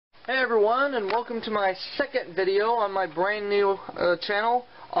Hey everyone, and welcome to my second video on my brand new channel,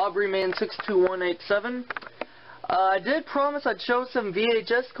 AubreyMan62187. I did promise I'd show some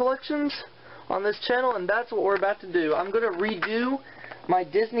VHS collections on this channel, and that's what we're about to do. I'm going to redo my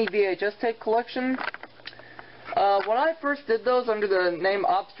Disney VHS tape collection. When I first did those under the name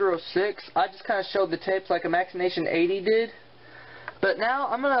Obster06, I just kind of showed the tapes like Imagination80 did. But now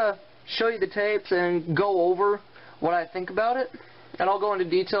I'm going to show you the tapes and go over what I think about it. And I'll go into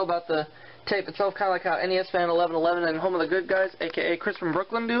detail about the tape itself, kind of like how NES Fan 1111 and Home of the Good Guys, aka Chris from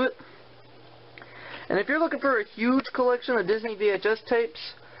Brooklyn, do it. And if you're looking for a huge collection of Disney VHS tapes,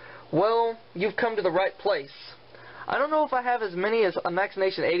 well, you've come to the right place. I don't know if I have as many as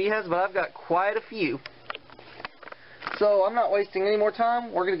Imagination80 has, but I've got quite a few. So I'm not wasting any more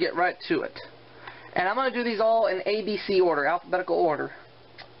time. We're going to get right to it. And I'm going to do these all in ABC order, alphabetical order.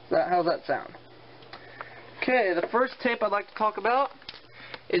 How's that sound? Okay, the first tape I'd like to talk about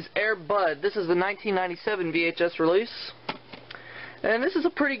is Air Bud. This is the 1997 VHS release. And this is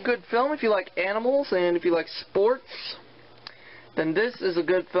a pretty good film if you like animals and if you like sports. Then this is a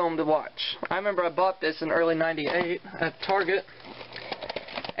good film to watch. I remember I bought this in early '98 at Target.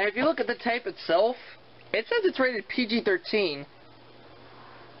 And if you look at the tape itself, it says it's rated PG-13.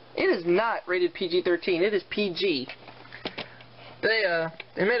 It is not rated PG-13. It is PG. They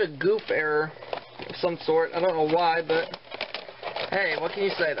made a goof error of some sort. I don't know why, but hey, what can you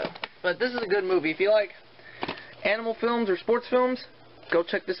say though? But this is a good movie. If you like animal films or sports films, go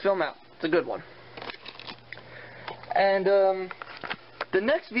check this film out. It's a good one. And the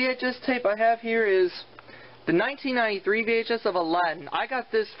next VHS tape I have here is the 1993 VHS of Aladdin. I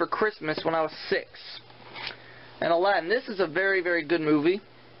got this for Christmas when I was 6. And Aladdin, this is a very, very good movie.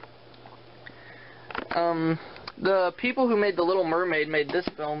 The people who made The Little Mermaid made this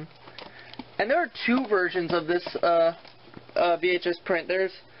film. And there are two versions of this VHS print.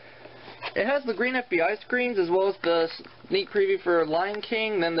 It has the green FBI screens as well as the sneak preview for Lion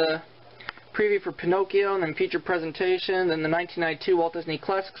King, then the preview for Pinocchio, and then feature presentation, then the 1992 Walt Disney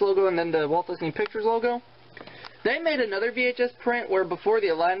Classics logo, and then the Walt Disney Pictures logo. They made another VHS print where before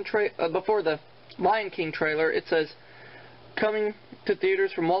the Lion King trailer, it says, "Coming to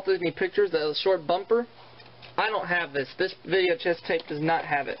theaters from Walt Disney Pictures," the short bumper. I don't have this. This VHS tape does not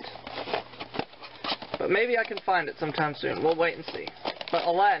have it. But maybe I can find it sometime soon. We'll wait and see. But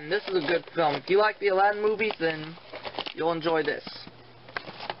Aladdin, this is a good film. If you like the Aladdin movies, then you'll enjoy this.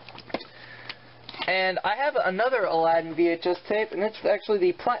 And I have another Aladdin VHS tape, and it's actually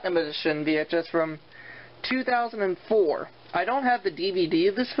the Platinum Edition VHS from 2004. I don't have the DVD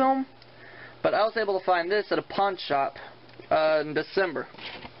of this film, but I was able to find this at a pawn shop in December.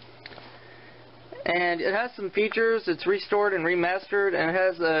 And it has some features. It's restored and remastered, and it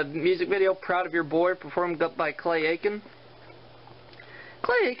has a music video, "Proud of Your Boy," performed by Clay Aiken.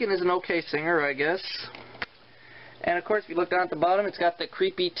 Clay Aiken is an okay singer, I guess. And of course, if you look down at the bottom, it's got the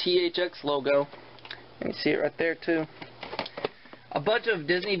creepy THX logo. And you see it right there, too. A bunch of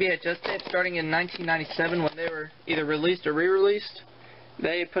Disney VHS tapes starting in 1997 when they were either released or re-released.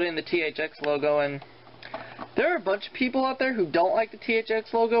 They put in the THX logo, and there are a bunch of people out there who don't like the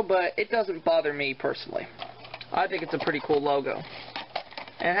THX logo, but it doesn't bother me personally. I think it's a pretty cool logo.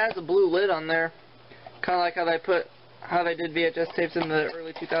 And it has a blue lid on there, kind of like how they did VHS tapes in the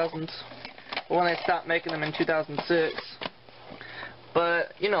early 2000s, when they stopped making them in 2006.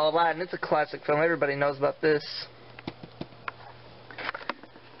 But, you know, Aladdin, it's a classic film. Everybody knows about this.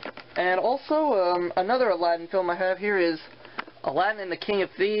 And also, another Aladdin film I have here is Aladdin and the King of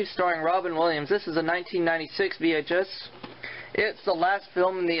Thieves, starring Robin Williams. This is a 1996 VHS. It's the last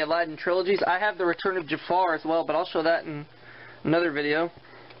film in the Aladdin trilogies. I have The Return of Jafar as well, but I'll show that in another video.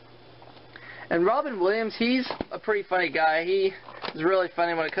 And Robin Williams, he's a pretty funny guy. He is really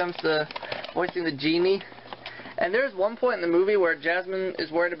funny when it comes to voicing the genie. And there's one point in the movie where Jasmine is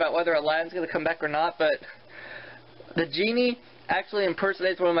worried about whether Aladdin's going to come back or not, but the genie actually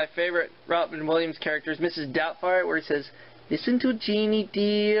impersonates one of my favorite Robin Williams characters, Mrs. Doubtfire, where he says, "Listen to Genie,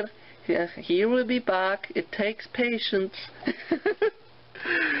 dear. He will be back. It takes patience."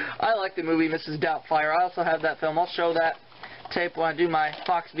 I like the movie Mrs. Doubtfire. I also have that film. I'll show that tape when I do my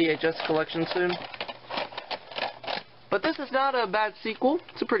Fox VHS collection soon. But this is not a bad sequel.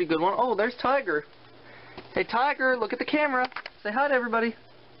 It's a pretty good one. Oh, there's Tiger. Hey, Tiger, look at the camera. Say hi to everybody.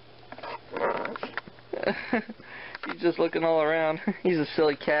 He's just looking all around. He's a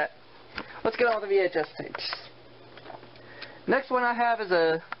silly cat. Let's get on with the VHS tapes. Next one I have is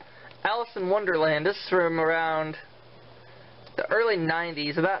a Alice in Wonderland. This is from around the early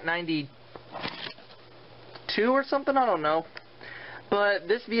 90s, about 92 or something, I don't know. But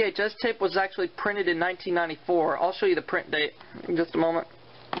this VHS tape was actually printed in 1994. I'll show you the print date in just a moment.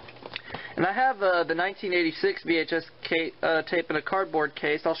 And I have the 1986 VHS tape in a cardboard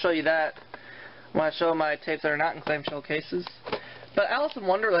case. I'll show you that when I show my tapes that are not in clamshell cases. But Alice in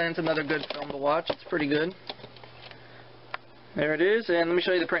Wonderland's another good film to watch. It's pretty good. There it is, and let me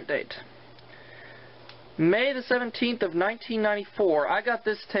show you the print date. May the 17th of 1994. I got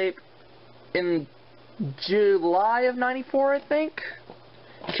this tape in July of 94, I think.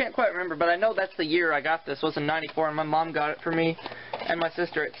 I can't quite remember, but I know that's the year I got this. It was in 94, and my mom got it for me and my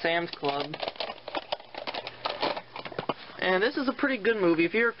sister at Sam's Club. And this is a pretty good movie.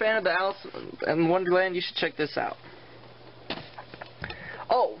 If you're a fan of the Alice in Wonderland, you should check this out.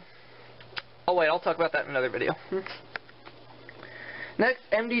 Oh wait, I'll talk about that in another video. Next,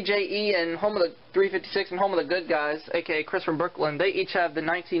 MDJE and Home of the 356 and Home of the Good Guys, aka Chris from Brooklyn, they each have the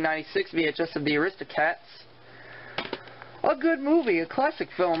 1996 VHS of the Aristocats. A good movie, a classic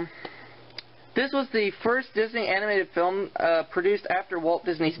film. This was the first Disney animated film produced after Walt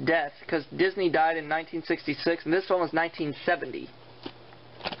Disney's death, because Disney died in 1966, and this film was 1970.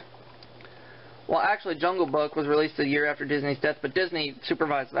 Well, actually, Jungle Book was released a year after Disney's death, but Disney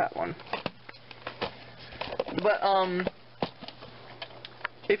supervised that one. But,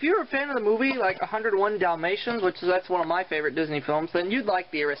 if you're a fan of the movie, like 101 Dalmatians, that's one of my favorite Disney films, then you'd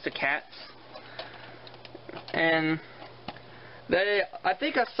like the Aristocats. And I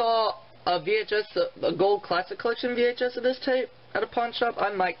think I saw a VHS, a Gold Classic Collection VHS of this tape at a pawn shop.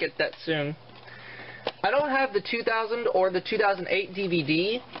 I might get that soon. I don't have the 2000 or the 2008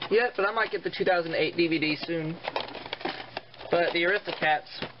 DVD yet, but I might get the 2008 DVD soon. But the Aristocats,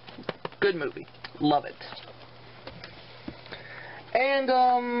 good movie. Love it.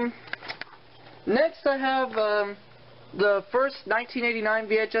 And, next I have, the first 1989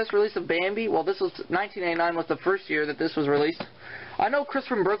 VHS release of Bambi. Well, 1989 was the first year that this was released. I know Chris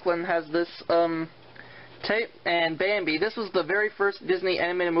from Brooklyn has this, tape, and Bambi. This was the very first Disney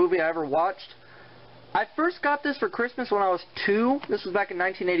animated movie I ever watched. I first got this for Christmas when I was 2. This was back in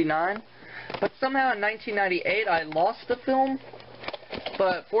 1989. But somehow in 1998 I lost the film.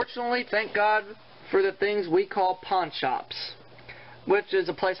 But fortunately, thank God for the things we call pawn shops, which is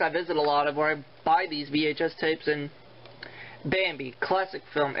a place I visit a lot of where I buy these VHS tapes. And Bambi, classic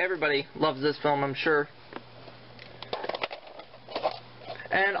film. Everybody loves this film, I'm sure.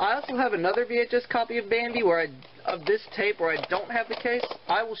 And I also have another VHS copy of Bambi of this tape where I don't have the case.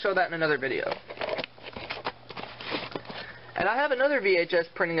 I will show that in another video. And I have another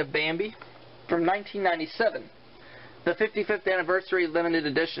VHS printing of Bambi from 1997. The 55th anniversary limited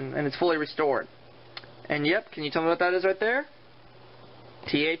edition, and it's fully restored. And yep, can you tell me what that is right there?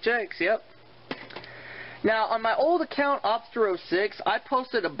 THX, yep. Now, on my old account, Obster06, I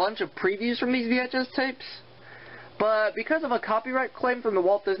posted a bunch of previews from these VHS tapes. But because of a copyright claim from the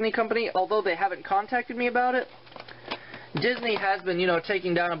Walt Disney Company, although they haven't contacted me about it, Disney has been,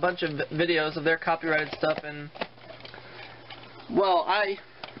 taking down a bunch of videos of their copyrighted stuff. And, well,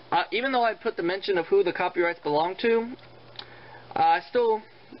 even though I put the mention of who the copyrights belong to, I still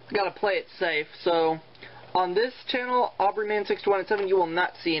gotta play it safe. So, on this channel, AubreyMan62187, you will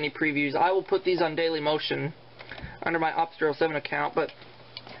not see any previews. I will put these on Daily Motion under my Obster07 account. But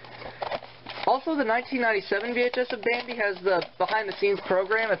also, the 1997 VHS of Bambi has the behind-the-scenes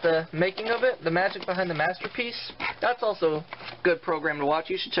program at the making of it, The Magic Behind the Masterpiece. That's also a good program to watch.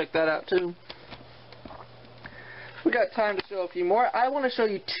 You should check that out, too. We got time to show a few more. I want to show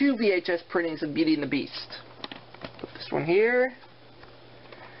you 2 VHS printings of Beauty and the Beast. Put this one here.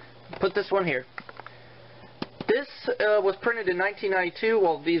 Put this one here. This was printed in 1992.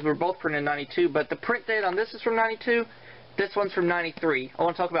 Well, these were both printed in 92, but the print date on this is from 92. This one's from 93. I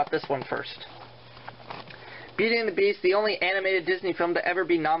want to talk about this one first. Beauty and the Beast, the only animated Disney film to ever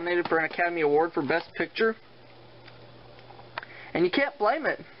be nominated for an Academy Award for Best Picture. And you can't blame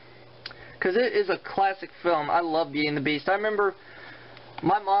it, because it is a classic film. I love Beauty and the Beast. I remember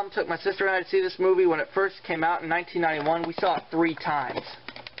my mom took my sister and I to see this movie when it first came out in 1991. We saw it 3 times.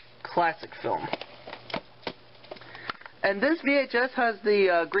 Classic film. And this VHS has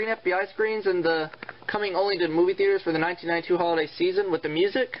the green FBI screens and the coming only to movie theaters for the 1992 holiday season with the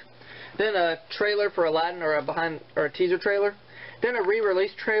music. Then a trailer for Aladdin, or a teaser trailer. Then a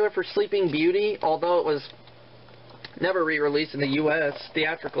re-release trailer for Sleeping Beauty, although it was never re-released in the U.S.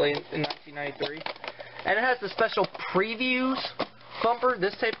 theatrically in 1993. And it has the special previews bumper,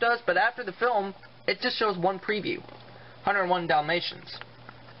 this tape does, but after the film, it just shows one preview. 101 Dalmatians.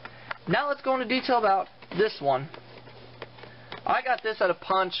 Now let's go into detail about this one. I got this at a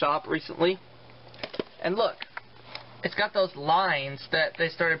pawn shop recently. And look, it's got those lines that they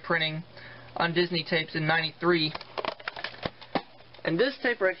started printing on Disney tapes in 93. And this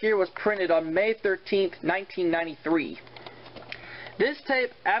tape right here was printed on May 13th, 1993. This tape,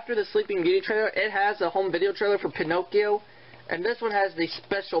 after the Sleeping Beauty trailer, it has a home video trailer for Pinocchio, and this one has the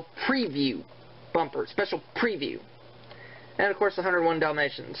special preview bumper, special preview. And of course the 101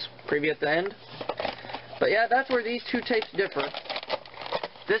 Dalmatians preview at the end. But yeah, that's where these two tapes differ.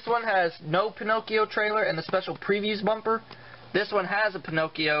 This one has no Pinocchio trailer and the special previews bumper. This one has a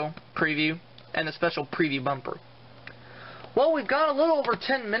Pinocchio preview and a special preview bumper. Well, we've got a little over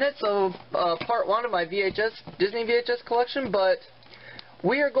 10 minutes of part 1 of my Disney VHS collection, but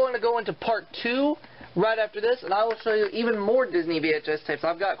we are going to go into part 2 right after this, and I will show you even more Disney VHS tapes.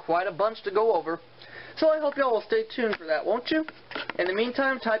 I've got quite a bunch to go over, so I hope y'all will stay tuned for that, won't you? In the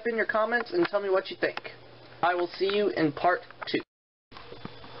meantime, type in your comments and tell me what you think. I will see you in part 2.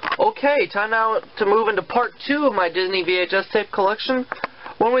 Okay, time now to move into part 2 of my Disney VHS tape collection.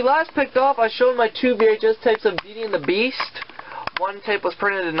 When we last picked off, I showed my 2 VHS tapes of Beauty and the Beast. One tape was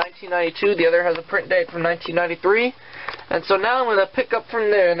printed in 1992, the other has a print date from 1993. And so now I'm going to pick up from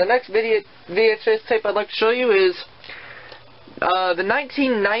there. And the next VHS tape I'd like to show you is the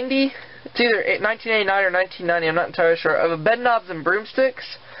 1990, it's either 1989 or 1990, I'm not entirely sure, of a Bed Knobs and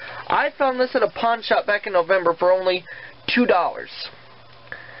Broomsticks. I found this at a pawn shop back in November for only $2.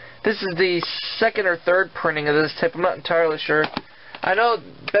 This is the second or third printing of this tape, I'm not entirely sure. I know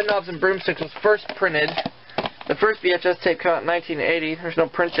Bed Knobs and Broomsticks was first printed. The first VHS tape came out in 1980. There's no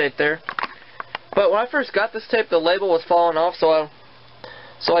print date there. But when I first got this tape, the label was falling off, so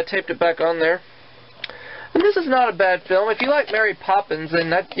I taped it back on there. And this is not a bad film. If you like Mary Poppins,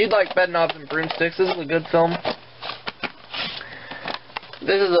 then you'd like Bed Knobs and Broomsticks. This is a good film.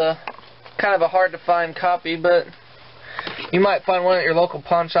 This is a kind of a hard to find copy, but you might find one at your local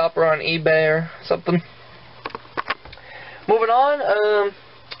pawn shop or on eBay or something. Moving on,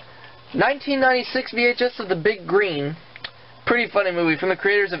 1996 VHS of The Big Green. Pretty funny movie from the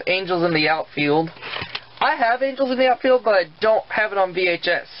creators of Angels in the Outfield. I have Angels in the Outfield, but I don't have it on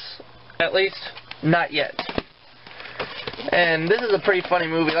VHS. At least, not yet. And this is a pretty funny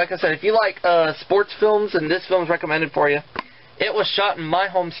movie. Like I said, if you like sports films, and this film's recommended for you. It was shot in my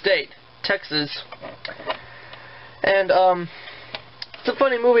home state, Texas. And, it's a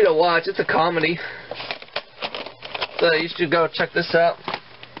funny movie to watch. It's a comedy. So you should go check this out.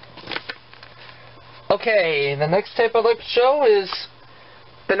 Okay, the next tape I'd like to show is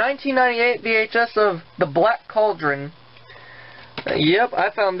the 1998 VHS of The Black Cauldron. Yep, I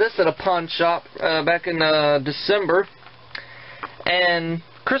found this at a pawn shop back in December. And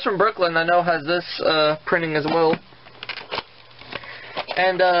Chris from Brooklyn, I know, has this printing as well.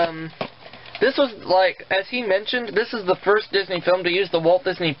 And this was, like, as he mentioned, this is the first Disney film to use the Walt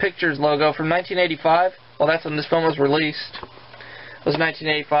Disney Pictures logo from 1985. Well, that's when this film was released. It was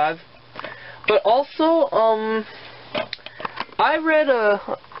 1985. But also, I read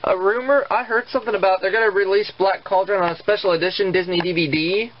a rumor, I heard something about they're going to release Black Cauldron on a special edition Disney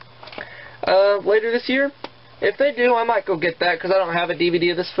DVD later this year. If they do, I might go get that because I don't have a DVD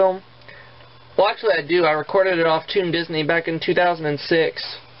of this film. Well, actually I do. I recorded it off Toon Disney back in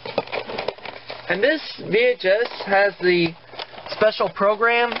 2006. And this VHS has the special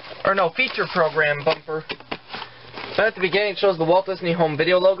program, or no, feature program bumper. So at the beginning it shows the Walt Disney Home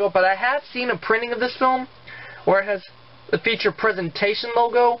Video logo, but I have seen a printing of this film where it has the feature presentation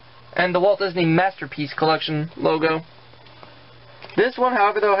logo and the Walt Disney Masterpiece Collection logo. This one,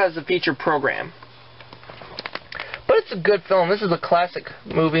 however, though, has the feature program. But it's a good film. This is a classic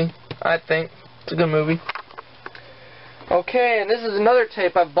movie, I think. It's a good movie. Okay, and this is another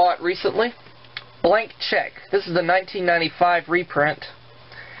tape I've bought recently. Blank Check. This is the 1995 reprint.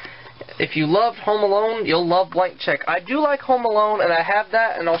 If you loved Home Alone, you'll love Blank Check. I do like Home Alone, and I have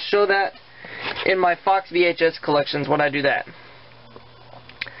that, and I'll show that in my Fox VHS collections when I do that.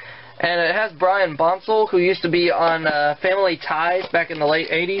 And it has Brian Bonsall, who used to be on Family Ties back in the late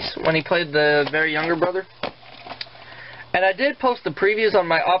 80s when he played the very younger brother. And I did post the previews on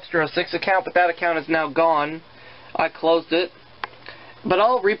my Obstro6 account, but that account is now gone. I closed it. But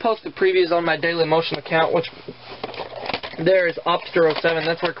I'll repost the previews on my Daily Motion account, which there is Obstro7.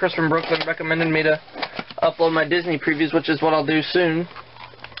 That's where Chris from Brooklyn recommended me to upload my Disney previews, which is what I'll do soon.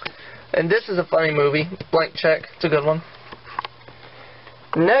 And this is a funny movie, Blank Check. It's a good one.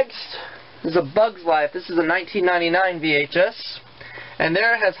 Next is A Bug's Life. This is a 1999 VHS. And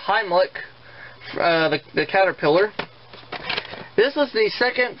there it has Heimlich, the caterpillar. This was the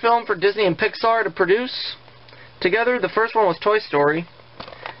second film for Disney and Pixar to produce together. The first one was Toy Story.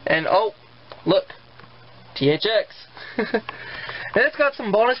 And oh, look, THX. And it's got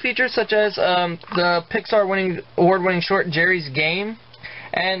some bonus features such as the Pixar award-winning short Jerry's Game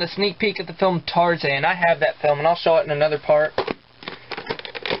and a sneak peek at the film Tarzan. I have that film and I'll show it in another part.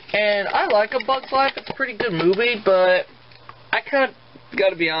 And I like A Bug's Life. It's a pretty good movie, but I kind of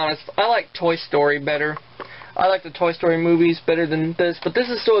gotta be honest, I like Toy Story better. I like the Toy Story movies better than this, but this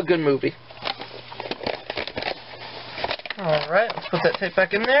is still a good movie. Alright, let's put that tape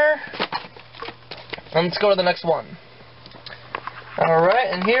back in there. And let's go to the next one.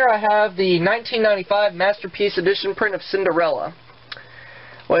 Alright, and here I have the 1995 Masterpiece Edition print of Cinderella,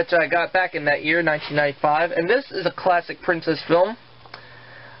 which I got back in that year, 1995. And this is a classic princess film.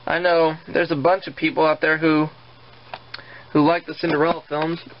 I know there's a bunch of people out there who like the Cinderella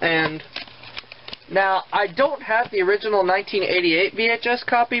films, and now I don't have the original 1988 VHS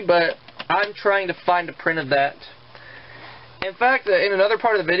copy, but I'm trying to find a print of that. In fact, in another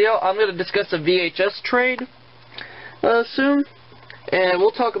part of the video, I'm going to discuss a VHS trade soon, and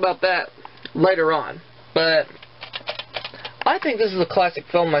we'll talk about that later on. But I think this is a classic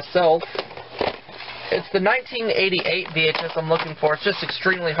film myself. It's the 1988 VHS I'm looking for. It's just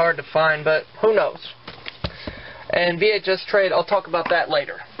extremely hard to find, but who knows. And VHS trade, I'll talk about that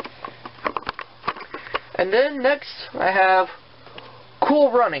later. And then next, I have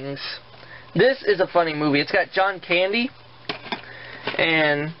Cool Runnings. This is a funny movie. It's got John Candy,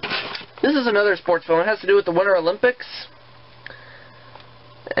 and this is another sports film. It has to do with the Winter Olympics.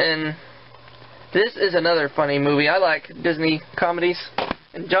 And this is another funny movie. I like Disney comedies.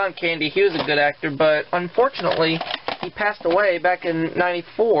 And John Candy, he was a good actor, but unfortunately, he passed away back in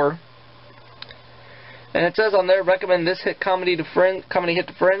 '94. And it says on there, recommend this comedy hit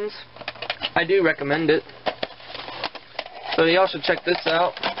to friends. I do recommend it. So y'all should check this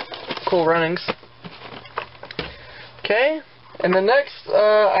out. Cool Runnings. Okay, and the next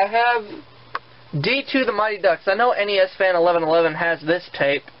I have D2 The Mighty Ducks. I know NES Fan 1111 has this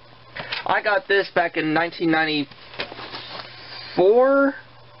tape. I got this back in 1994.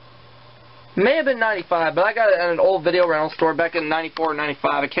 May have been 95, but I got it at an old video rental store back in 94 or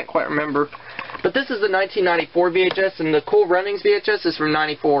 95. I can't quite remember. But this is the 1994 VHS, and the Cool Runnings VHS is from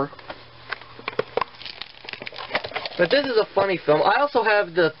 94. But this is a funny film. I also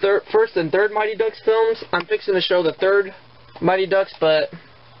have the first and third Mighty Ducks films. I'm fixing to show the third Mighty Ducks, but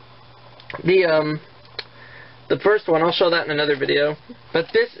the first one, I'll show that in another video. But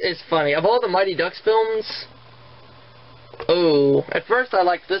this is funny. Of all the Mighty Ducks films, oh, at first I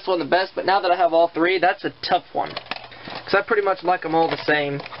liked this one the best, but now that I have all three, that's a tough one. Because I pretty much like them all the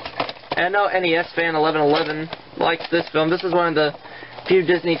same. And I know NES Fan 1111 likes this film. This is one of the few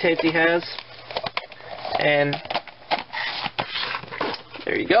Disney tapes he has. And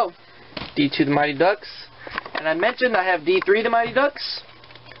there you go. D2 The Mighty Ducks. And I mentioned I have D3 The Mighty Ducks.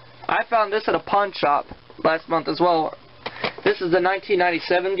 I found this at a pawn shop last month as well. This is the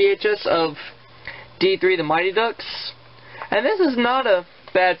 1997 VHS of D3 The Mighty Ducks. And this is not a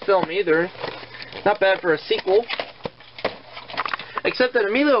bad film either. Not bad for a sequel. Except that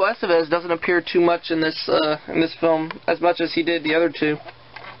Emilio Estevez doesn't appear too much in this film as much as he did the other two.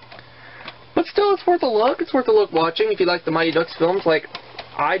 But still, it's worth a look. It's worth a look watching if you like the Mighty Ducks films like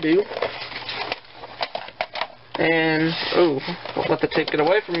I do. And, ooh, don't let the tape get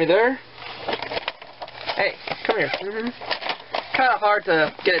away from me there. Hey, come here. Kind of hard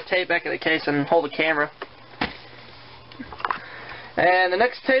to get a tape back in the case and hold the camera. And the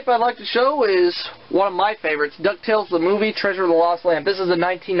next tape I'd like to show is one of my favorites, DuckTales the Movie, Treasure of the Lost Lamp. This is a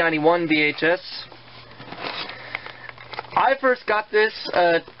 1991 VHS. I first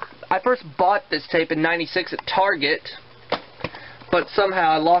bought this tape in '96 at Target, but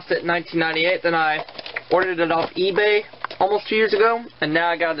somehow I lost it in 1998. Then I ordered it off eBay almost 2 years ago, and now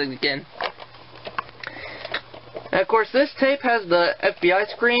I got it again. And of course, this tape has the FBI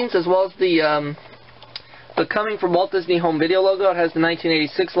screens as well as the Coming from Walt Disney Home Video logo. It has the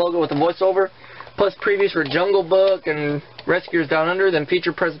 1986 logo with the voiceover, plus previews for Jungle Book and Rescuers Down Under, then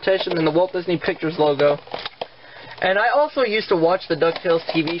feature presentation, and the Walt Disney Pictures logo. And I also used to watch the DuckTales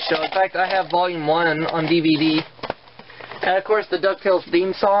TV show. In fact, I have Volume 1 on DVD. And of course, the DuckTales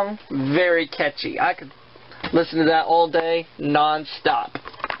theme song, very catchy. I could listen to that all day, non-stop.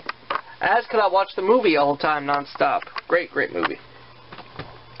 As could I watch the movie all the time, non-stop. Great, great movie.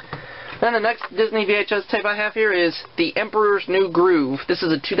 Then the next Disney VHS tape I have here is The Emperor's New Groove. This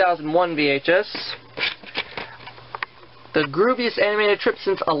is a 2001 VHS. The grooviest animated trip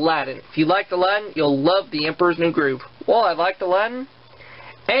since Aladdin. If you liked Aladdin, you'll love The Emperor's New Groove. Well, I liked Aladdin,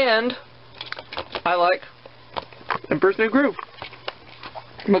 and I like Emperor's New Groove.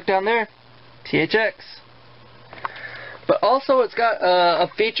 Look down there. THX. But also, it's got a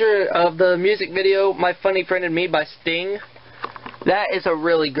feature of the music video, My Funny Friend and Me by Sting. That is a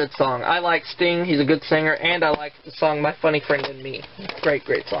really good song. I like Sting, he's a good singer, and I like the song My Funny Friend and Me. Great,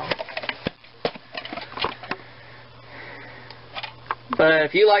 great song. But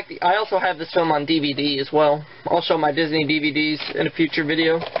if you like I also have this film on DVD as well. I'll show my Disney DVDs in a future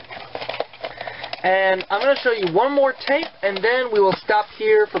video. And I'm going to show you one more tape, and then we will stop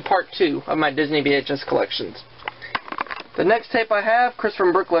here for part 2 of my Disney VHS collections. The next tape I have, Chris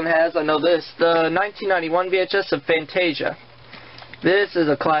from Brooklyn has, I know this, the 1991 VHS of Fantasia. This is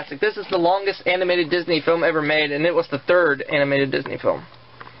a classic. This is the longest animated Disney film ever made, and it was the 3rd animated Disney film.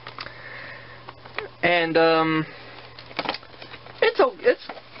 And, it's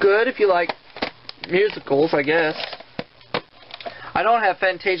good if you like musicals, I guess. I don't have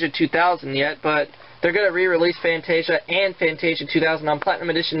Fantasia 2000 yet, but they're going to re-release Fantasia and Fantasia 2000 on Platinum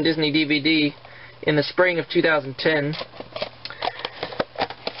Edition Disney DVD in the spring of 2010.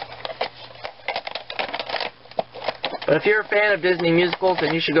 But if you're a fan of Disney musicals,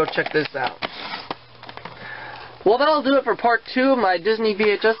 then you should go check this out. Well, that'll do it for part 2 of my Disney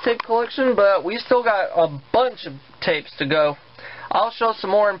VHS tape collection, but we still got a bunch of tapes to go. I'll show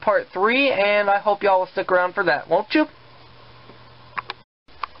some more in part 3, and I hope y'all will stick around for that, won't you?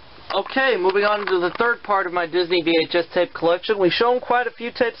 Okay, moving on to the 3rd part of my Disney VHS tape collection. We've shown quite a few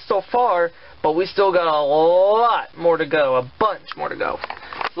tapes so far, but we still got a lot more to go, a bunch more to go.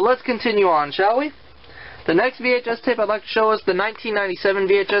 So let's continue on, shall we? The next VHS tape I'd like to show is the 1997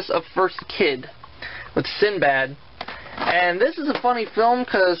 VHS of First Kid with Sinbad. And this is a funny film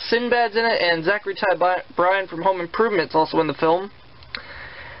because Sinbad's in it, and Zachary Ty Bryan from Home Improvement's also in the film.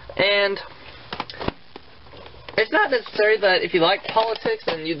 And it's not necessary that if you like politics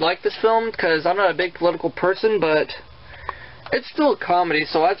and you'd like this film, because I'm not a big political person, but it's still a comedy,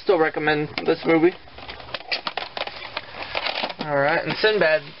 so I'd still recommend this movie. Alright, and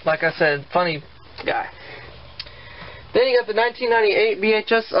Sinbad, like I said, funny guy. Then you got the 1998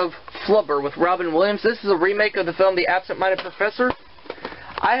 VHS of Flubber with Robin Williams. This is a remake of the film The Absent-Minded Professor.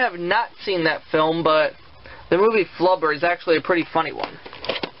 I have not seen that film, but the movie Flubber is actually a pretty funny one.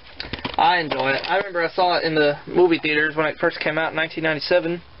 I enjoy it. I remember I saw it in the movie theaters when it first came out in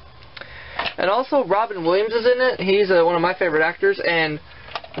 1997. And also, Robin Williams is in it. He's one of my favorite actors. And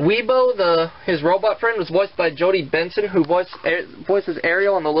Weebo, his robot friend, was voiced by Jodie Benson, who voices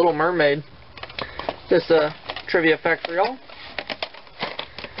Ariel in The Little Mermaid. Just a trivia fact for y'all.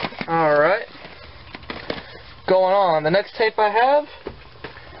 Alright. Going on. The next tape I have,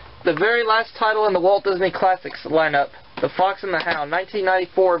 the very last title in the Walt Disney Classics lineup. The Fox and the Hound,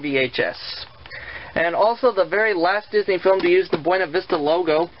 1994 VHS. And also the very last Disney film to use the Buena Vista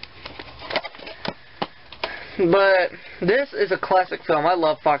logo. But this is a classic film. I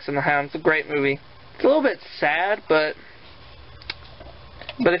love Fox and the Hound. It's a great movie. It's a little bit sad, but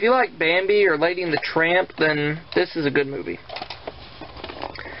if you like Bambi or Lady and the Tramp, then this is a good movie.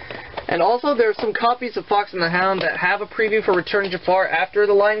 And also, there's some copies of Fox and the Hound that have a preview for Return of Jafar after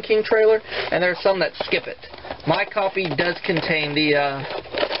the Lion King trailer, and there's some that skip it. My copy does contain the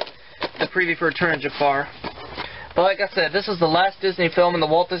preview for Return of Jafar. But like I said, this is the last Disney film in the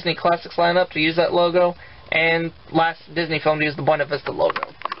Walt Disney Classics lineup to use that logo, and last Disney film to use the Buena Vista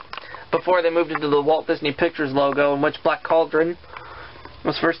logo. Before they moved into the Walt Disney Pictures logo, in which Black Cauldron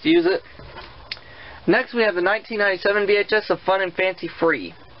was first to use it. Next, we have the 1997 VHS of Fun and Fancy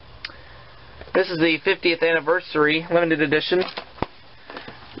Free. This is the 50th anniversary limited edition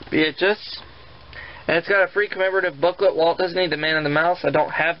VHS. And it's got a free commemorative booklet, Walt Disney, The Man and the Mouse. I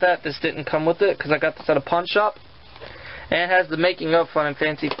don't have that. This didn't come with it because I got this at a pawn shop. And it has the making of Fun and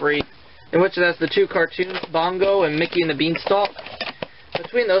Fancy Free, in which it has the 2 cartoons, Bongo and Mickey and the Beanstalk.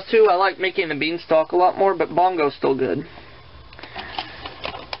 Between those two, I like Mickey and the Beanstalk a lot more, but Bongo's still good.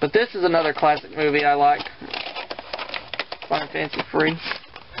 But this is another classic movie I like. Fun and Fancy Free.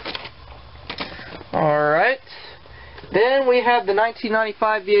 Alright. Then we have the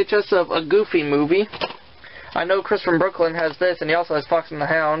 1995 VHS of A Goofy Movie. I know Chris from Brooklyn has this, and he also has Fox and the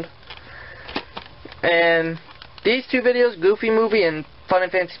Hound. And these two videos, Goofy Movie and Fun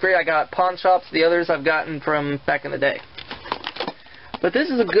and Fancy Free, I got at pawn shops. The others I've gotten from back in the day. But this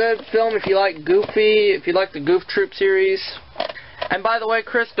is a good film if you like Goofy, if you like the Goof Troop series. And by the way,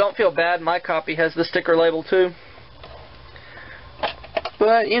 Chris, don't feel bad. My copy has the sticker label too.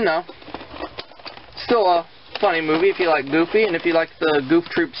 But, you know, still a funny movie if you like Goofy and if you like the Goof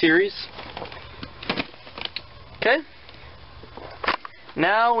Troop series. Okay.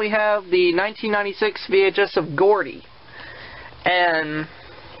 Now we have the 1996 VHS of Gordy. And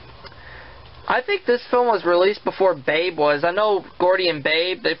I think this film was released before Babe was. I know Gordy and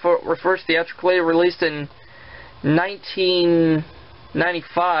Babe, they were first theatrically released in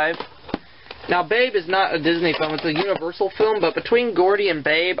 1995. Now, Babe is not a Disney film, it's a Universal film, but between Gordy and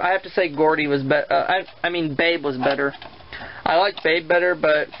Babe, I have to say Gordy was better. Babe was better. I like Babe better,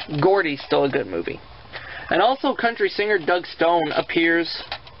 but Gordy's still a good movie. And also country singer Doug Stone appears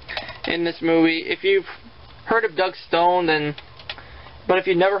in this movie. If you've heard of Doug Stone, but if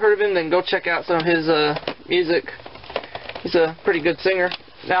you've never heard of him, then go check out some of his music. He's a pretty good singer.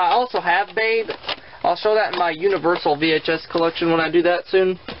 Now, I also have Babe. I'll show that in my Universal VHS collection when I do that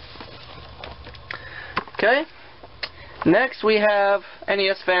soon. Okay. Next, we have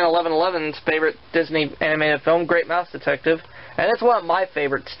NES Fan 1111's favorite Disney animated film, Great Mouse Detective. And it's one of my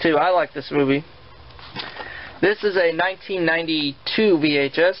favorites, too. I like this movie. This is a 1992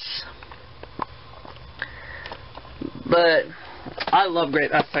 VHS. But I love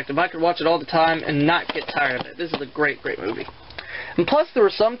Great Mouse Detective. I could watch it all the time and not get tired of it. This is a great, great movie. And plus, there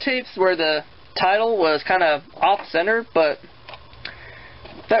were some tapes where the title was kind of off-center, but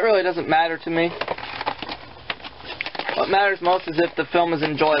that really doesn't matter to me. What matters most is if the film is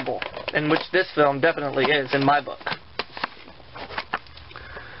enjoyable, in which this film definitely is in my book.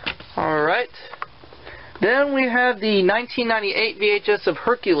 Alright. Then we have the 1998 VHS of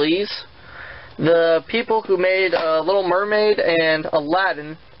Hercules. The people who made Little Mermaid and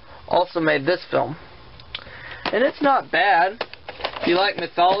Aladdin also made this film. And it's not bad. If you like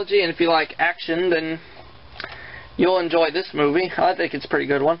mythology and if you like action, then you'll enjoy this movie. I think it's a pretty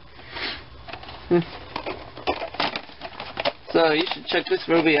good one. So you should check this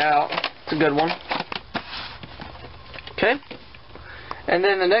movie out. It's a good one. Okay. And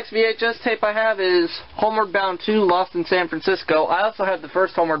then the next VHS tape I have is Homeward Bound 2, Lost in San Francisco. I also have the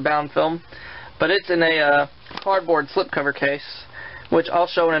first Homeward Bound film, but it's in a cardboard slipcover case, which I'll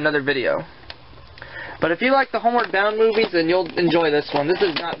show in another video. But if you like the Homeward Bound movies, then you'll enjoy this one. This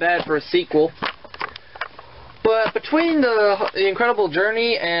is not bad for a sequel. But between the Incredible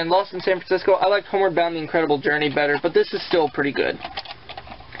Journey and Lost in San Francisco, I liked Homeward Bound: The Incredible Journey better, but this is still pretty good.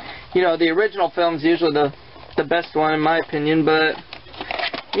 You know, the original film's usually the best one in my opinion, but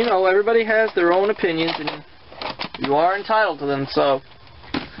you know, everybody has their own opinions, and you are entitled to them, so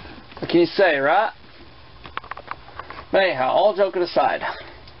what can you say, right? But anyhow, all joking aside,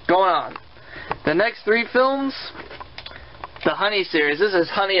 going on. The next three films, the Honey series. This is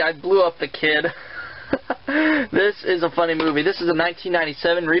Honey, I Blew Up the Kid. This is a funny movie. This is a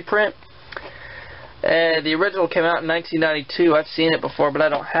 1997 reprint. The original came out in 1992. I've seen it before, but I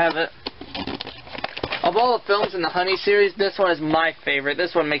don't have it. Of all the films in the Honey series, this one is my favorite.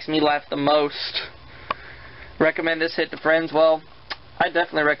 This one makes me laugh the most. Recommend this hit to friends? Well, I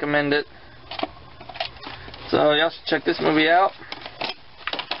definitely recommend it. So y'all should check this movie out.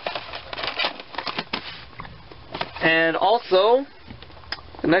 And also,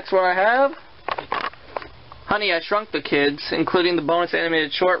 the next one I have, Honey, I Shrunk the Kids, including the bonus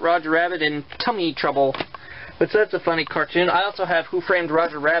animated short Roger Rabbit and Tummy Trouble, which that's a funny cartoon. I also have Who Framed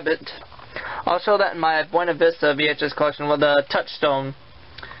Roger Rabbit. I'll show that in my Buena Vista VHS collection with the Touchstone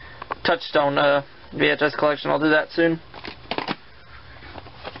VHS collection. I'll do that soon.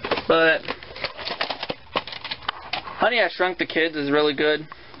 But Honey, I Shrunk the Kids is really good.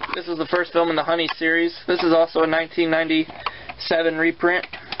 This is the first film in the Honey series. This is also a 1997 reprint.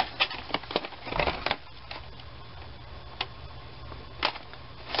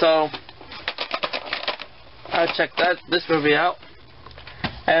 So I checked this movie out.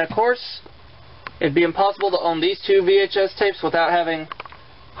 And of course, it'd be impossible to own these two VHS tapes without having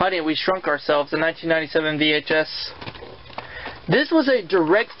Honey, We Shrunk Ourselves, the 1997 VHS. This was a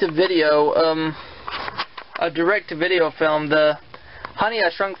direct-to-video film. The Honey, I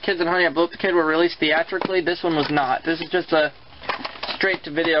Shrunk the Kids and Honey, I Blew Up the Kid were released theatrically. This one was not. This is just a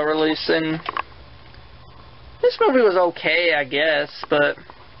straight-to-video release, and this movie was okay, I guess, but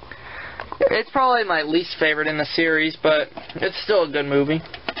it's probably my least favorite in the series, but it's still a good movie.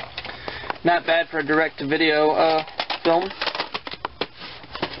 Not bad for a direct-to-video film.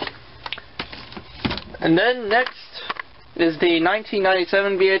 And then next is the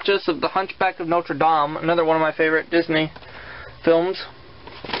 1997 VHS of The Hunchback of Notre Dame, another one of my favorite Disney films.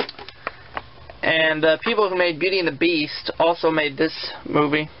 And the people who made Beauty and the Beast also made this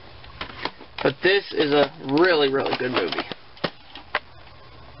movie. But this is a really, really good movie.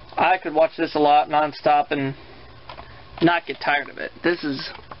 I could watch this a lot, non-stop, and not get tired of it. This is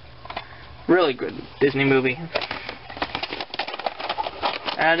a really good Disney movie.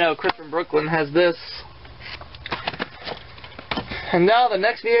 And I know Chris from Brooklyn has this. And now the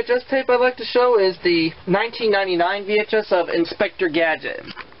next VHS tape I'd like to show is the 1999 VHS of Inspector Gadget,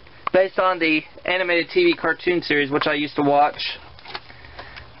 based on the animated TV cartoon series which I used to watch.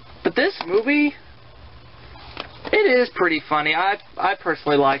 But this movie, it is pretty funny. I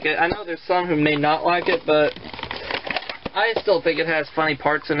personally like it. I know there's some who may not like it, but I still think it has funny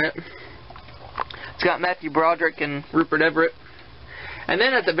parts in it. It's got Matthew Broderick and Rupert Everett. And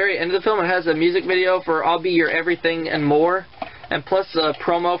then at the very end of the film, it has a music video for I'll Be Your Everything and More, and plus a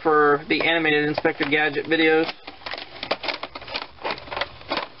promo for the animated Inspector Gadget videos.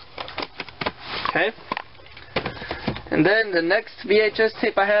 Okay. And then the next VHS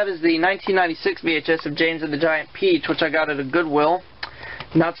tape I have is the 1996 VHS of James and the Giant Peach, which I got at a Goodwill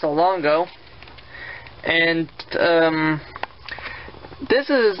not so long ago. And this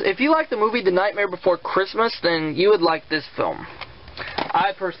is, if you like the movie The Nightmare Before Christmas, then you would like this film.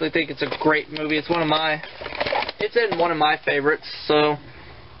 I personally think it's a great movie. It's in one of my favorites. So,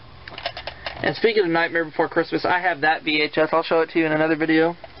 and speaking of Nightmare Before Christmas, I have that VHS. I'll show it to you in another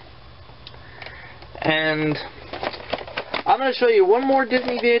video. And I'm going to show you one more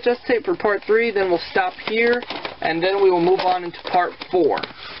Disney VHS tape for part 3, then we'll stop here, and then we will move on into part 4.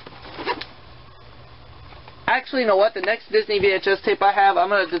 Actually, you know what? The next Disney VHS tape I have, I'm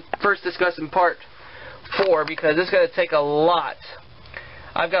going to first discuss in part 4, because it's going to take a lot.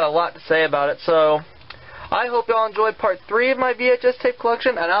 I've got a lot to say about it, so I hope y'all enjoyed part 3 of my VHS tape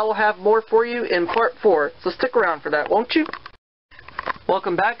collection, and I will have more for you in part 4, so stick around for that, won't you?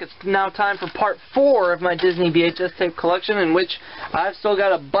 Welcome back. It's now time for part 4 of my Disney VHS tape collection, in which I've still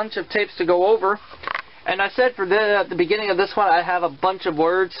got a bunch of tapes to go over. And I said at the beginning of this one I have a bunch of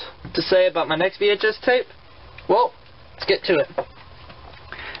words to say about my next VHS tape. Well, let's get to it.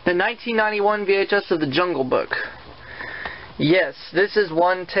 The 1991 VHS of The Jungle Book. Yes, this is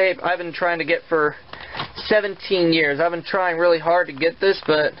one tape I've been trying to get for 17 years. I've been trying really hard to get this,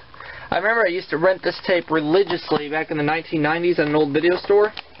 but I remember I used to rent this tape religiously back in the 1990s at an old video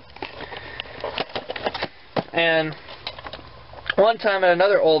store. And one time at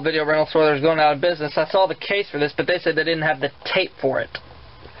another old video rental store that was going out of business, I saw the case for this, but they said they didn't have the tape for it.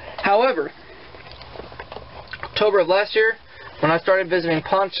 However, October of last year, when I started visiting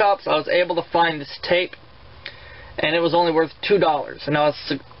pawn shops, I was able to find this tape, and it was only worth $2, and I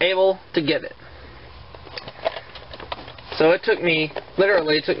was able to get it. So it took me,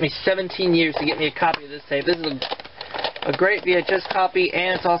 literally, it took me 17 years to get me a copy of this tape. This is a great VHS copy,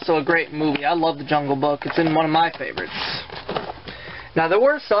 and it's also a great movie. I love The Jungle Book. It's in one of my favorites. Now, there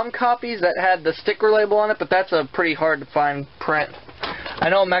were some copies that had the sticker label on it, but that's a pretty hard to find print. I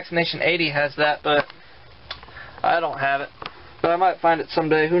know Maxination 80 has that, but I don't have it. But I might find it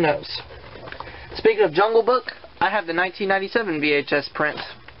someday, who knows. Speaking of Jungle Book, I have the 1997 VHS print.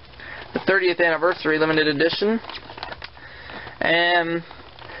 The 30th Anniversary Limited Edition. And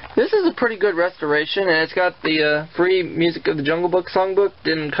this is a pretty good restoration, and it's got the free Music of the Jungle Book songbook.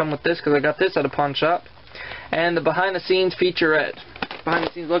 Didn't come with this because I got this at a pawn shop. And the behind-the-scenes featurette.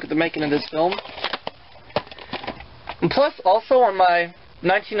 Behind-the-scenes look at the making of this film. And plus, also on my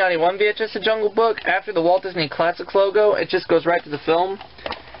 1991 VHS of Jungle Book, after the Walt Disney Classics logo, it just goes right to the film.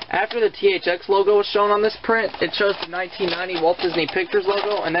 After the THX logo was shown on this print, it shows the 1990 Walt Disney Pictures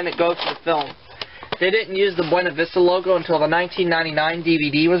logo, and then it goes to the film. They didn't use the Buena Vista logo until the 1999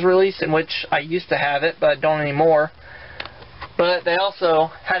 DVD was released, in which I used to have it, but I don't anymore. But they also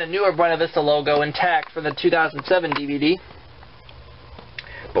had a newer Buena Vista logo intact for the 2007 DVD.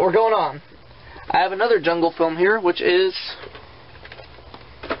 But we're going on. I have another jungle film here, which is...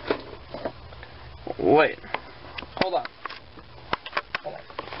 Wait. Hold on.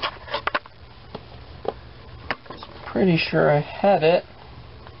 Pretty sure I had it.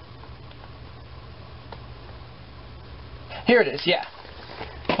 Here it is, yeah.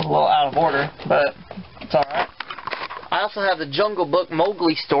 A little out of order, but it's alright. I also have the Jungle Book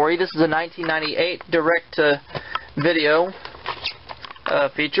Mowgli Story. This is a 1998 direct-to-video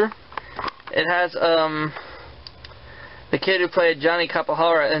feature. It has the kid who played Johnny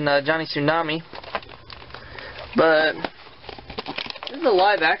Kapahara in Johnny Tsunami. But this is a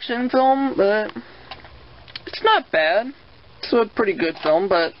live-action film, but it's not bad. It's a pretty good film,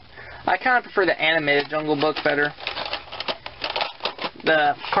 but I kind of prefer the animated Jungle Book better.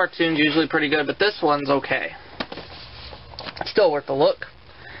 The cartoon's usually pretty good, but this one's okay. Still worth a look.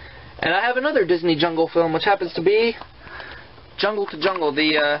 And I have another Disney Jungle film, which happens to be Jungle to Jungle,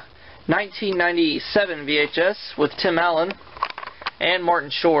 the 1997 VHS with Tim Allen and Martin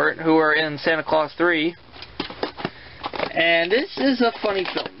Short, who are in Santa Claus 3. And this is a funny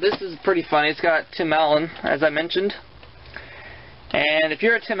film. This is pretty funny. It's got Tim Allen, as I mentioned. And if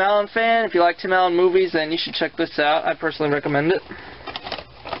you're a Tim Allen fan, if you like Tim Allen movies, then you should check this out. I personally recommend it.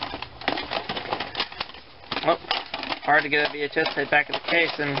 Oh, hard to get a VHS tape back in the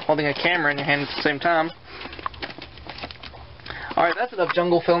case and holding a camera in your hand at the same time. Alright, that's enough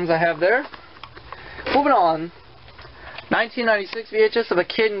jungle films I have there. Moving on. 1996 VHS of A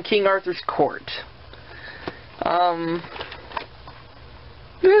Kid in King Arthur's Court.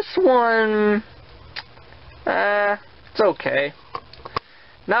 This one... it's okay.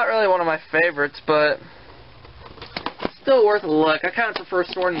 Not really one of my favorites, but still worth a look. I kind of prefer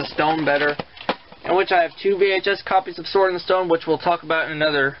Sword in the Stone better, in which I have 2 VHS copies of Sword in the Stone, which we'll talk about in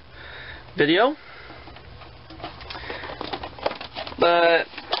another video. But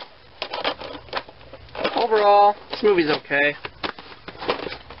overall, this movie's okay.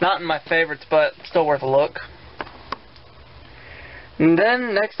 Not in my favorites, but still worth a look. And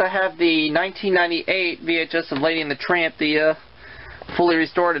then next I have the 1998 VHS of Lady and the Tramp, the fully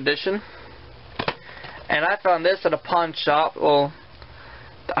restored edition. And I found this at a pawn shop. Well,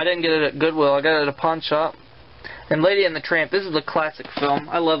 I didn't get it at Goodwill. I got it at a pawn shop. And Lady and the Tramp, this is a classic film.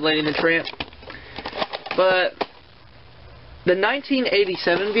 I love Lady and the Tramp. But the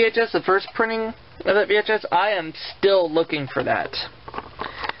 1987 VHS, the first printing of that VHS, I am still looking for that.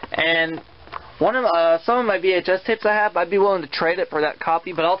 And some of my VHS tapes I have, I'd be willing to trade it for that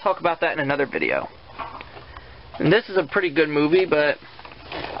copy, but I'll talk about that in another video. And this is a pretty good movie, but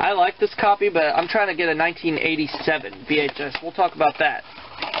I like this copy, but I'm trying to get a 1987 VHS. We'll talk about that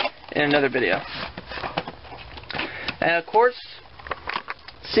in another video. And of course,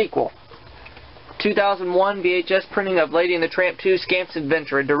 sequel. 2001 VHS printing of Lady and the Tramp 2 Scamp's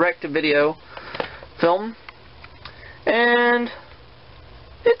Adventure, a direct-to-video film. And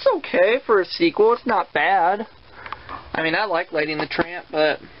it's okay for a sequel. It's not bad. I mean, I like Lady and the Tramp,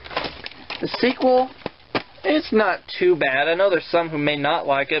 but the sequel, it's not too bad. I know there's some who may not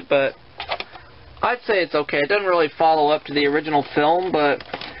like it, but I'd say it's okay. It doesn't really follow up to the original film, but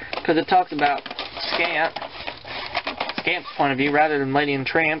because it talks about Scamp's point of view rather than Lady and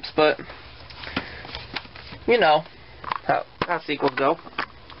Tramp's, but you know how sequels go.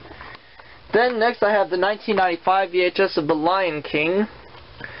 Then next I have the 1995 VHS of The Lion King.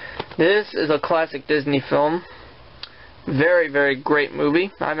 This is a classic Disney film. Very, very great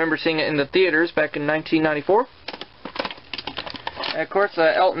movie. I remember seeing it in the theaters back in 1994. And of course,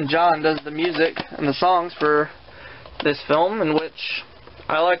 Elton John does the music and the songs for this film, in which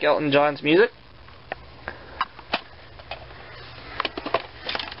I like Elton John's music.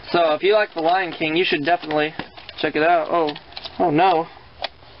 So if you like The Lion King, you should definitely check it out. Oh no.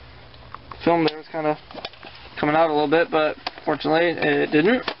 The film there was kind of coming out a little bit, but fortunately it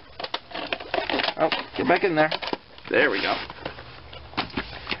didn't. Oh, get back in there. There we go.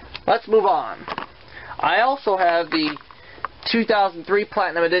 Let's move on. I also have the 2003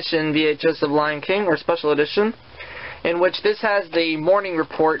 Platinum Edition VHS of Lion King, or Special Edition, in which this has the morning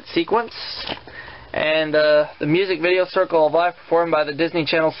report sequence and the music video Circle of Life performed by the Disney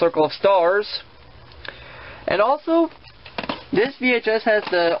Channel Circle of Stars. And also, this VHS has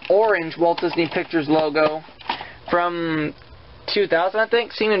the orange Walt Disney Pictures logo from 2000, I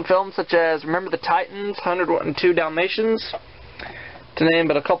think, seen in films such as Remember the Titans, 102 Dalmatians, to name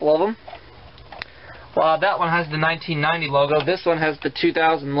but a couple of them. Well, that one has the 1990 logo. This one has the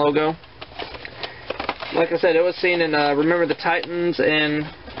 2000 logo. Like I said, it was seen in Remember the Titans and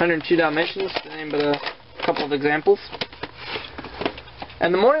 102 Dalmatians, to name but a couple of examples.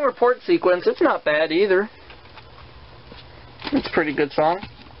 And the morning report sequence, it's not bad either. It's a pretty good song.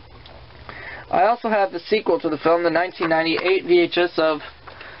 I also have the sequel to the film, the 1998 VHS of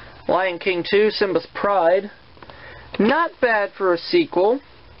Lion King 2, Simba's Pride. Not bad for a sequel.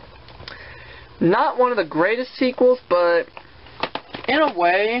 Not one of the greatest sequels, but in a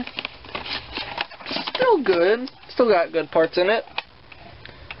way, still good. Still got good parts in it.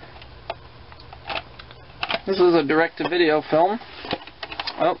 This is a direct-to-video film.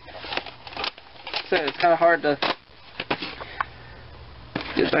 Oh, it's kind of hard to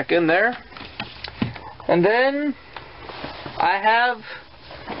get back in there. And then I have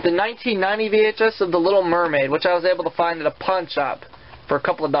the 1990 VHS of The Little Mermaid, which I was able to find at a pawn shop for a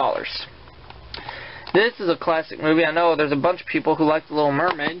couple of dollars. This is a classic movie. I know there's a bunch of people who like The Little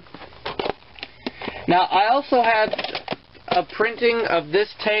Mermaid. Now, I also had a printing of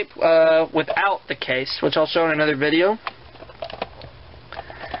this tape without the case, which I'll show in another video.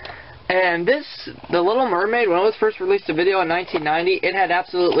 And this, The Little Mermaid, when it was first released a video in 1990, it had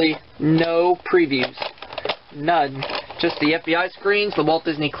absolutely no previews. None. Just the FBI screens, the Walt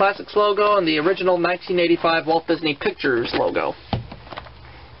Disney Classics logo, and the original 1985 Walt Disney Pictures logo.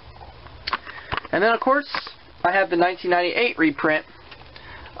 And then, of course, I have the 1998 reprint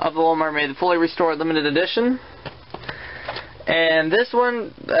of The Little Mermaid, the fully restored limited edition. And this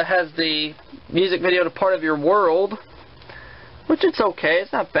one has the music video to Part of Your World, which it's okay,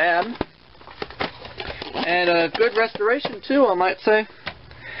 it's not bad. And a good restoration too, I might say.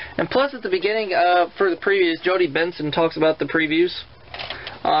 And plus at the beginning, for the previews, Jody Benson talks about the previews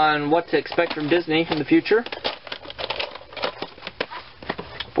on what to expect from Disney in the future.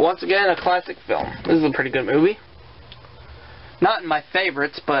 But once again, a classic film. This is a pretty good movie. Not in my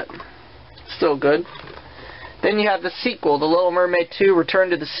favorites, but still good. Then you have the sequel, The Little Mermaid 2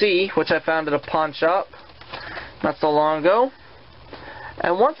 Return to the Sea, which I found at a pawn shop not so long ago.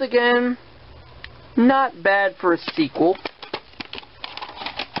 And once again, not bad for a sequel.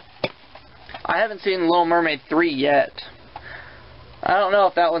 I haven't seen The Little Mermaid 3 yet. I don't know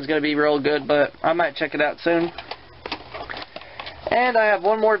if that one's going to be real good, but I might check it out soon. And I have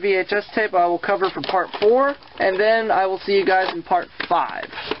one more VHS tape I will cover for part 4, and then I will see you guys in part 5.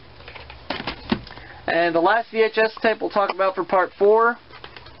 And the last VHS tape we'll talk about for part 4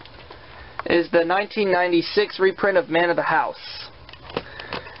 is the 1996 reprint of Man of the House.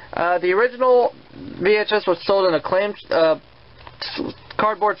 The original VHS was sold in a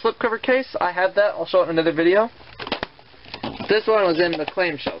cardboard slipcover case. I have that. I'll show it in another video. This one was in the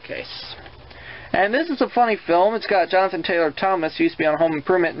clamshell case. And this is a funny film. It's got Jonathan Taylor Thomas, who used to be on Home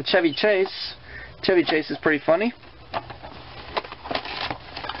Improvement, and Chevy Chase. Chevy Chase is pretty funny.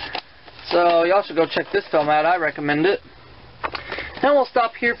 So y'all should go check this film out. I recommend it. And we'll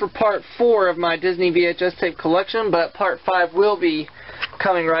stop here for part 4 of my Disney VHS tape collection, but part 5 will be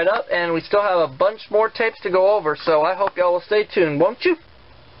coming right up, and we still have a bunch more tapes to go over, so I hope y'all will stay tuned, won't you?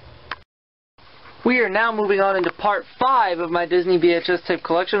 We are now moving on into part 5 of my Disney VHS tape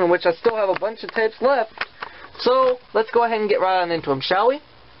collection, in which I still have a bunch of tapes left. So, let's go ahead and get right on into them, shall we?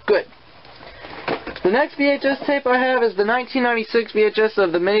 Good. The next VHS tape I have is the 1996 VHS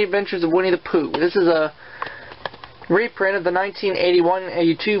of The Many Adventures of Winnie the Pooh. This is a reprint of the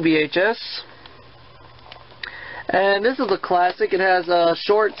 1981-82 VHS. And this is a classic. It has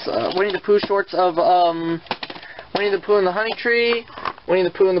shorts, Winnie the Pooh shorts of Winnie the Pooh and the Honey Tree, Winnie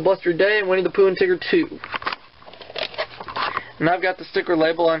the Pooh and the Blustered Day, and Winnie the Pooh and Tigger 2. And I've got the sticker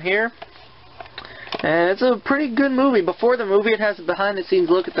label on here. And it's a pretty good movie. Before the movie, it has a behind-the-scenes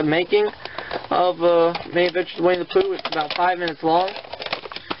look at the making of Many Adventures of Winnie the Pooh. It's about 5 minutes long.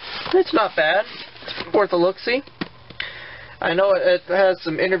 It's not bad. It's worth a look-see. I know it has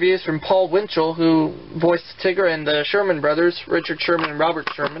some interviews from Paul Winchell, who voiced Tigger, and the Sherman brothers, Richard Sherman and Robert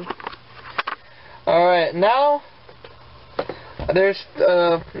Sherman. Alright, now there's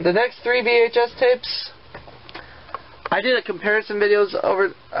the next 3 VHS tapes. I did a comparison video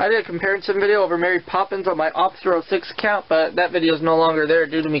over Mary Poppins on my Opthro6 account, but that video is no longer there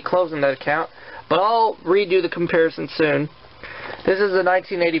due to me closing that account. But I'll redo the comparison soon. This is a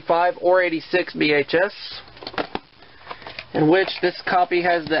 1985 or 86 VHS, in which this copy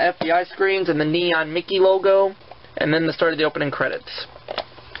has the FBI screens and the neon Mickey logo, and then the start of the opening credits.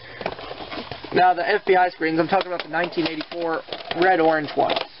 Now the FBI screens, I'm talking about the 1984 red-orange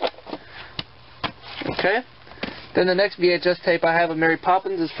ones. Okay? Then the next VHS tape I have of Mary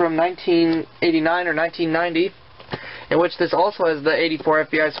Poppins is from 1989 or 1990, in which this also has the 84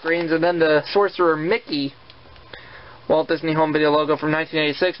 FBI screens, and then the Sorcerer Mickey Walt Disney Home Video logo from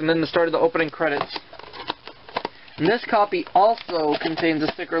 1986, and then the start of the opening credits. And this copy also contains a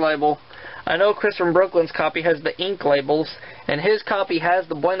sticker label. I know Chris from Brooklyn's copy has the ink labels, and his copy has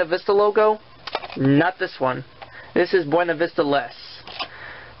the Buena Vista logo. Not this one. This is Buena Vista Less.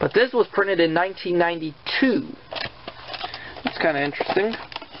 But this was printed in 1992. That's kind of interesting.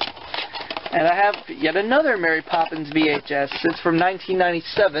 And I have yet another Mary Poppins VHS. It's from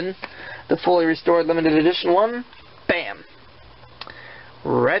 1997, the fully restored limited edition one. Bam!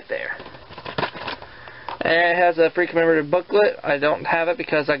 Right there. And it has a free commemorative booklet. I don't have it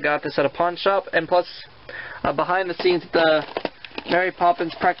because I got this at a pawn shop. And plus, behind the scenes, the Mary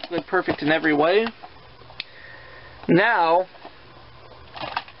Poppins Practically Perfect in Every Way. Now,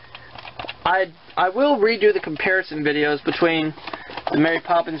 I will redo the comparison videos between the Mary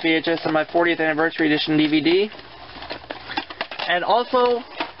Poppins VHS and my 40th Anniversary Edition DVD. And also,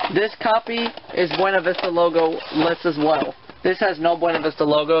 this copy is Buena Vista logo less as well. This has no Buena Vista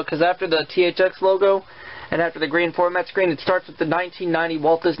logo, because after the THX logo and after the green format screen, it starts with the 1990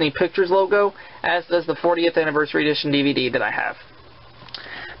 Walt Disney Pictures logo, as does the 40th Anniversary Edition DVD that I have.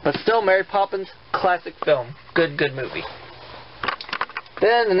 But still, Mary Poppins, classic film. Good, good movie.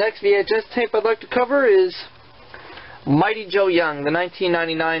 Then the next VHS tape I'd like to cover is Mighty Joe Young, the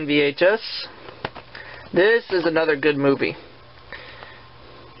 1999 VHS. This is another good movie.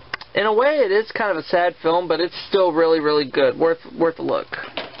 In a way, it is kind of a sad film, but it's still really, really good. Worth a look.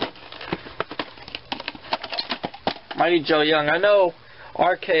 Mighty Joe Young. I know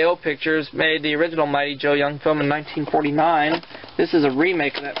RKO Pictures made the original Mighty Joe Young film in 1949. This is a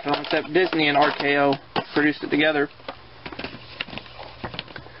remake of that film, except Disney and RKO produced it together.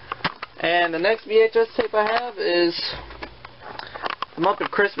 And the next VHS tape I have is The Muppet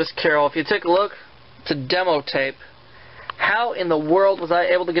Christmas Carol. If you take a look, it's a demo tape. How in the world was I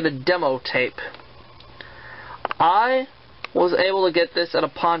able to get a demo tape? I was able to get this at a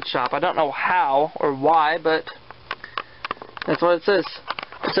pawn shop. I don't know how or why, but that's what it says.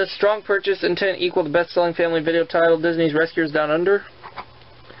 It says strong purchase intent equal the best-selling family video title Disney's Rescuers Down Under.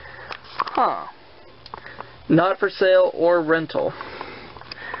 Huh. Not for sale or rental.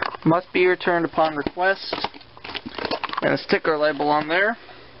 Must be returned upon request. And a sticker label on there.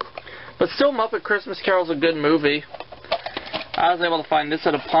 But still, Muppet Christmas Carol's a good movie. I was able to find this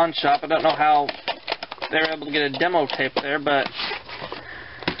at a pawn shop. I don't know how they were able to get a demo tape there, but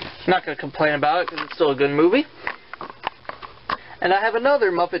I'm not going to complain about it because it's still a good movie. And I have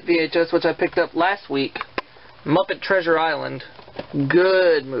another Muppet VHS which I picked up last week. Muppet Treasure Island.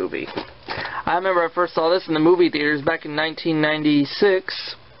 Good movie. I remember I first saw this in the movie theaters back in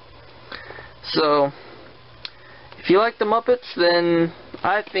 1996. So, if you like the Muppets, then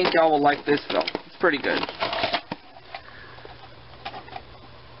I think y'all will like this film. It's pretty good.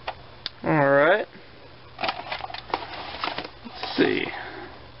 Alright. Let's see.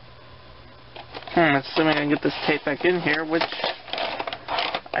 Assuming I can get this tape back in here, which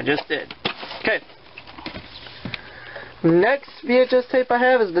I just did. Okay. Next VHS tape I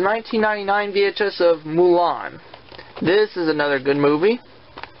have is the 1999 VHS of Mulan. This is another good movie.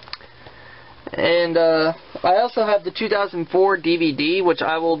 And I also have the 2004 DVD, which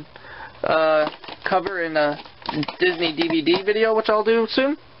I will cover in a Disney DVD video, which I'll do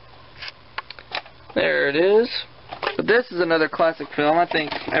soon. There it is. But this is another classic film. I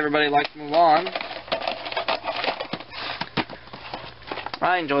think everybody likes Mulan.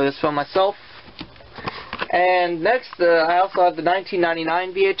 I enjoy this film myself. And next, I also have the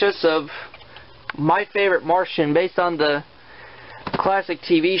 1999 VHS of My Favorite Martian, based on the classic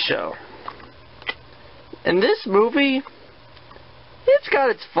TV show. And this movie, it's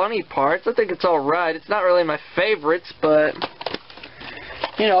got its funny parts. I think it's alright. It's not really my favorites, but,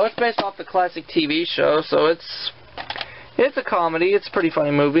 you know, it's based off the classic TV show, so it's a comedy. It's a pretty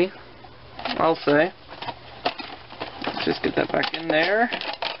funny movie, I'll say. Let's just get that back in there.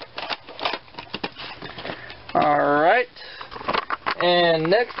 Alright. And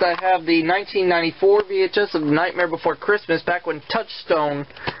next I have the 1994 VHS of Nightmare Before Christmas, back when Touchstone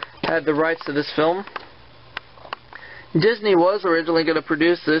had the rights to this film. Disney was originally going to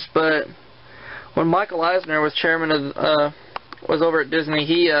produce this, but when Michael Eisner was chairman of, was over at Disney,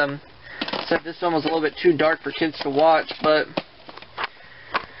 he said this film was a little bit too dark for kids to watch, but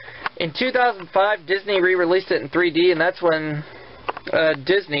in 2005, Disney re-released it in 3D, and that's when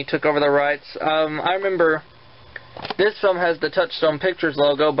Disney took over the rights. I remember this film has the Touchstone Pictures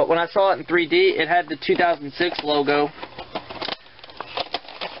logo, but when I saw it in 3D, it had the 2006 logo.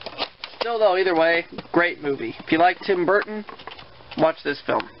 Still though, either way, great movie. If you like Tim Burton, watch this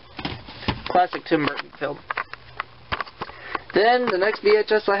film. Classic Tim Burton film. Then, the next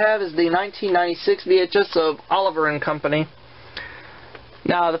VHS I have is the 1996 VHS of Oliver and Company.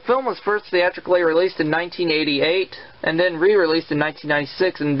 Now, the film was first theatrically released in 1988, and then re-released in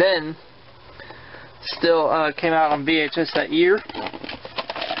 1996, and then still came out on VHS that year.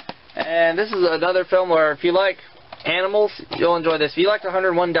 And this is another film where if you like animals, you'll enjoy this. If you like the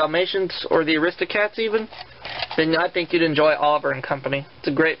 101 Dalmatians, or the Aristocats even, then I think you'd enjoy Oliver and Company. It's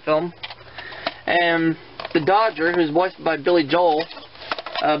a great film. And the Dodger, who's voiced by Billy Joel,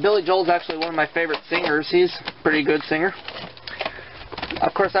 Billy Joel's actually one of my favorite singers. He's a pretty good singer.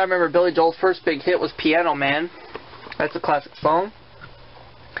 Of course, I remember Billy Joel's first big hit was Piano Man. That's a classic song.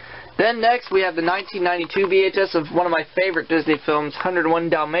 Then next, we have the 1992 VHS of one of my favorite Disney films, 101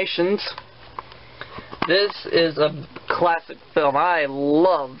 Dalmatians. This is a classic film. I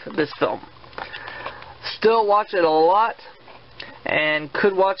love this film. Still watch it a lot, and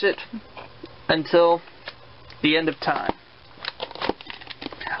could watch it until the end of time.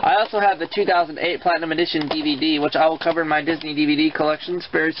 I also have the 2008 Platinum Edition DVD, which I will cover in my Disney DVD collections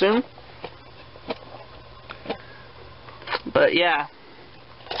very soon. But yeah,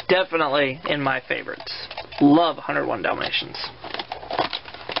 definitely in my favorites. Love 101 Dalmatians.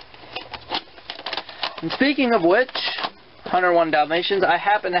 And speaking of which, 101 Dalmatians, I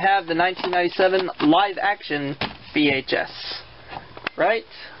happen to have the 1997 live-action VHS. Right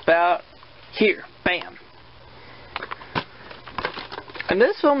about here. Bam. And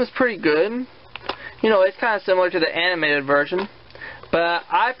this film is pretty good. You know, it's kind of similar to the animated version, but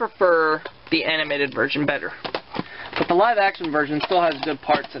I prefer the animated version better. But the live-action version still has good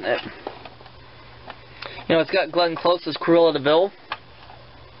parts in it. You know, it's got Glenn Close as Cruella de Vil,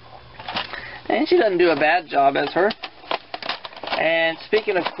 and she doesn't do a bad job as her. And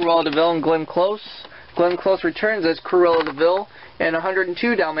speaking of Cruella de Vil and Glenn Close returns as Cruella de Vil in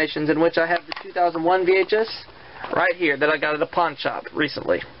 102 Dalmatians, in which I have the 2001 VHS right here that I got at a pawn shop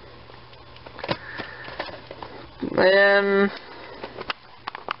recently. And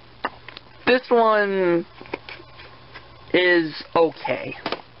this one is okay.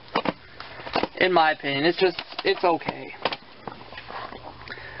 In my opinion, it's okay.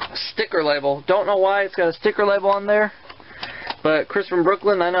 Sticker label. Don't know why it's got a sticker label on there. But Chris from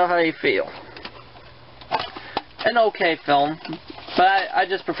Brooklyn, I know how you feel. An okay film. But I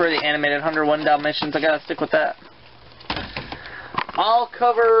just prefer the animated 101 Dalmatians. I gotta stick with that. I'll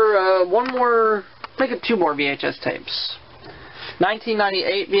cover one more, make it 2 more VHS tapes.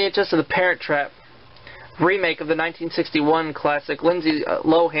 1998 VHS of The Parent Trap. Remake of the 1961 classic. Lindsay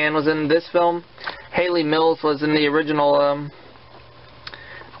Lohan was in this film. Haley Mills was in the original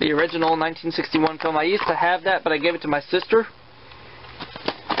 1961 film. I used to have that, but I gave it to my sister.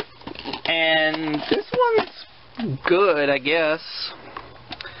 And this one's good, I guess.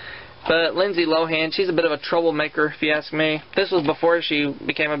 But Lindsay Lohan, she's a bit of a troublemaker, if you ask me. This was before she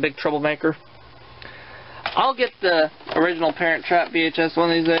became a big troublemaker. I'll get the original Parent Trap VHS one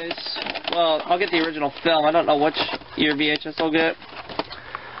of these days. Well, I'll get the original film. I don't know which year VHS I'll get.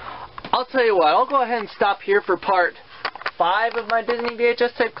 I'll tell you what, I'll go ahead and stop here for part 5 of my Disney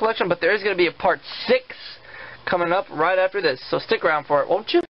VHS tape collection, but there is going to be a part 6 coming up right after this, so stick around for it,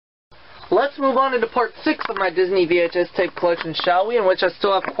 won't you? Let's move on into part 6 of my Disney VHS tape collection, shall we, in which I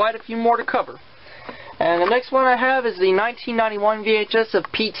still have quite a few more to cover. And the next one I have is the 1991 VHS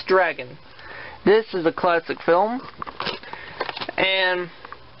of Pete's Dragon. This is a classic film, and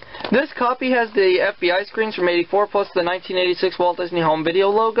this copy has the FBI screens from '84 plus the 1986 Walt Disney Home Video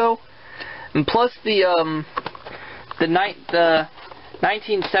logo, and plus the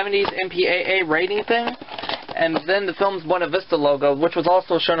 1970s MPAA rating thing, and then the film's Buena Vista logo, which was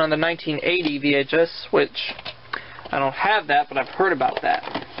also shown on the 1980 VHS, which I don't have that, but I've heard about that.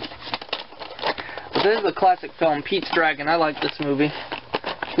 But this is a classic film, Pete's Dragon. I like this movie.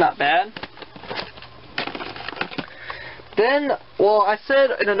 It's not bad. Then, well, I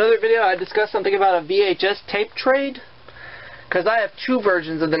said in another video I discussed something about a VHS tape trade, because I have 2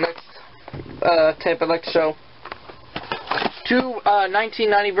 versions of the next tape I'd like to show. 2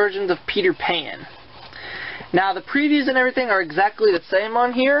 1990 versions of Peter Pan. Now, the previews and everything are exactly the same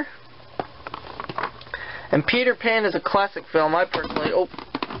on here, and Peter Pan is a classic film. I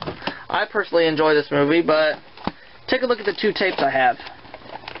personally enjoy this movie, but take a look at the 2 tapes I have.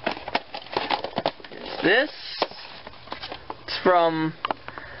 This. From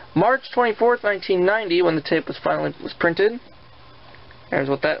March 24th, 1990, when the tape was printed. There's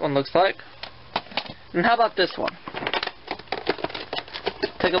what that one looks like. And how about this one?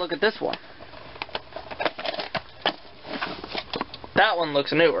 Take a look at this one. That one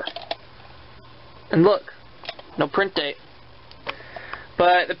looks newer. And look, no print date.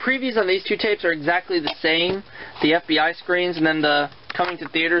 But the previews on these 2 tapes are exactly the same. The FBI screens, and then the coming to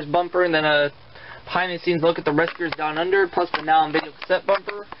theaters bumper, and then a behind the scenes look at the Rescuers Down Under, plus the Now on Video cassette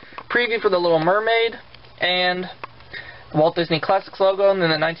bumper, preview for The Little Mermaid, and Walt Disney Classics logo, and then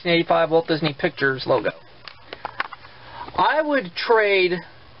the 1985 Walt Disney Pictures logo. I would trade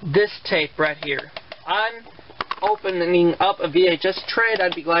this tape right here. I'm opening up a VHS trade.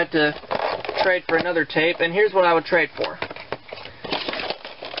 I'd be glad to trade for another tape, and here's what I would trade for.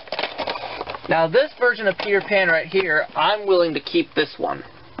 Now this version of Peter Pan right here, I'm willing to keep this one.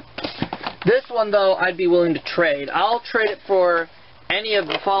 This one, though, I'd be willing to trade. I'll trade it for any of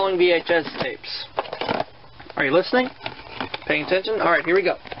the following VHS tapes. Are you listening? Paying attention? Alright, here we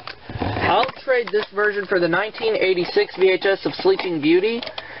go. I'll trade this version for the 1986 VHS of Sleeping Beauty,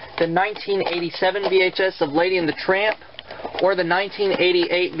 the 1987 VHS of Lady and the Tramp, or the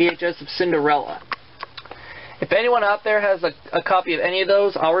 1988 VHS of Cinderella. If anyone out there has a copy of any of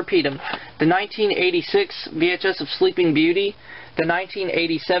those, I'll repeat them. The 1986 VHS of Sleeping Beauty, the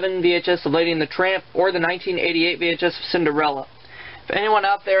 1987 VHS of Lady and the Tramp, or the 1988 VHS of Cinderella. If anyone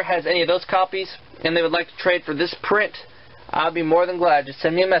out there has any of those copies, and they would like to trade for this print, I'll be more than glad. Just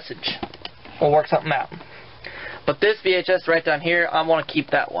send me a message. We'll work something out. But this VHS right down here, I want to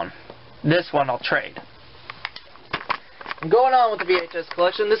keep that one. This one I'll trade. Going on with the VHS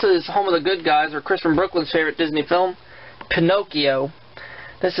collection, this is Home of the Good Guys, or Chris from Brooklyn's favorite Disney film, Pinocchio.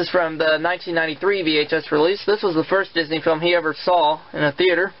 This is from the 1993 VHS release. This was the first Disney film he ever saw in a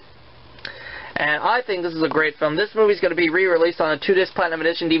theater. And I think this is a great film. This movie is going to be re-released on a 2-disc Platinum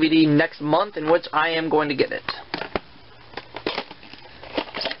Edition DVD next month, in which I am going to get it.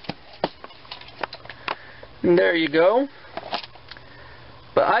 And there you go.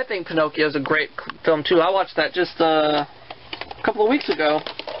 But I think Pinocchio is a great film too. I watched that just a couple of weeks ago,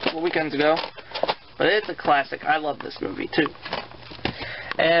 a couple of weekends ago. But it's a classic. I love this movie too.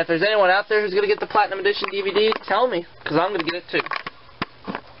 And if there's anyone out there who's going to get the Platinum Edition DVD, tell me, because I'm going to get it too.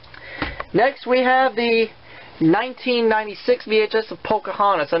 Next we have the 1996 VHS of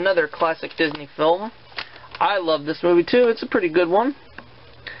Pocahontas, another classic Disney film. I love this movie too. It's a pretty good one.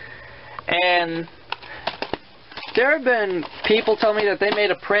 And there have been people tell me that they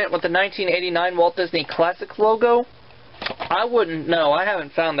made a print with the 1989 Walt Disney Classics logo. I wouldn't know. I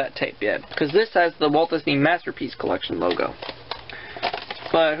haven't found that tape yet, because this has the Walt Disney Masterpiece Collection logo.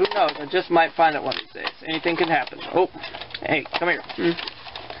 But who knows? I just might find it one of these days. Anything can happen. Oh, hey, come here.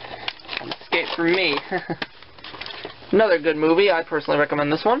 Escape from me. Another good movie. I personally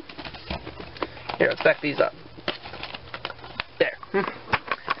recommend this one. Here, let's back these up. There.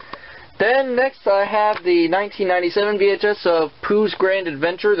 Then next I have the 1997 VHS of Pooh's Grand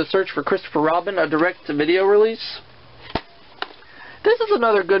Adventure, The Search for Christopher Robin, a direct-to-video release. This is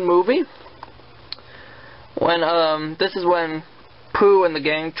another good movie. This is when Pooh and the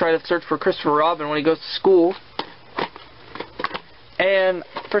gang try to search for Christopher Robin when he goes to school. And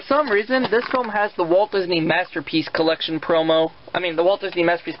for some reason, this film has the Walt Disney Masterpiece Collection promo. I mean, the Walt Disney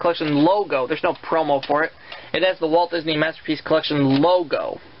Masterpiece Collection logo. There's no promo for it. It has the Walt Disney Masterpiece Collection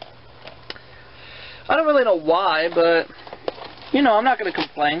logo. I don't really know why, but, you know, I'm not going to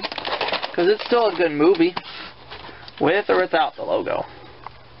complain, because it's still a good movie, with or without the logo.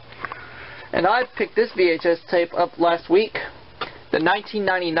 And I picked this VHS tape up last week, the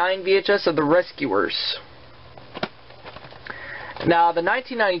 1999 VHS of The Rescuers. Now, the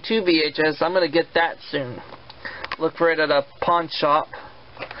 1992 VHS, I'm going to get that soon. Look for it at a pawn shop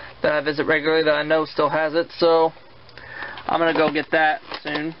that I visit regularly that I know still has it, so I'm going to go get that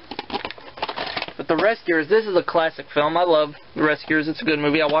soon. But The Rescuers, this is a classic film. I love The Rescuers. It's a good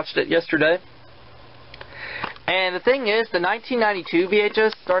movie. I watched it yesterday. And the thing is, the 1992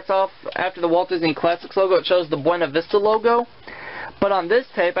 VHS starts off after the Walt Disney Classics logo. It shows the Buena Vista logo. But on this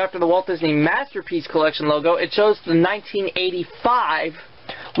tape, after the Walt Disney Masterpiece Collection logo, it shows the 1985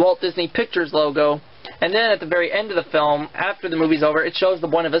 Walt Disney Pictures logo. And then at the very end of the film, after the movie's over, it shows the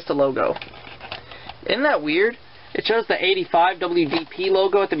Buena Vista logo. Isn't that weird? It shows the 85 WDP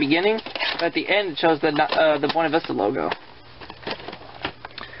logo at the beginning, but at the end it shows the Buena Vista logo.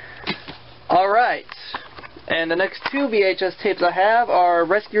 Alright, and the next two VHS tapes I have are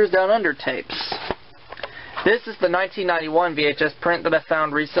Rescuers Down Under tapes. This is the 1991 VHS print that I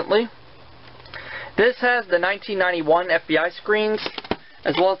found recently. This has the 1991 FBI screens,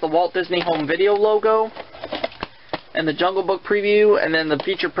 as well as the Walt Disney Home Video logo, and the Jungle Book preview, and then the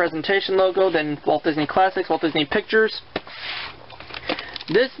feature presentation logo, then Walt Disney Classics, Walt Disney Pictures.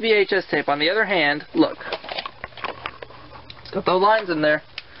 This VHS tape, on the other hand, look, it's got those lines in there.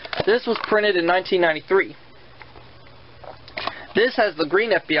 This was printed in 1993. This has the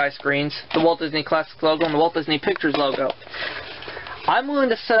green FBI screens, the Walt Disney Classics logo, and the Walt Disney Pictures logo. I'm willing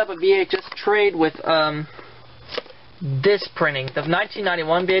to set up a VHS trade with this printing. The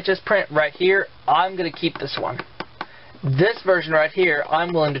 1991 VHS print right here, I'm going to keep this one. This version right here,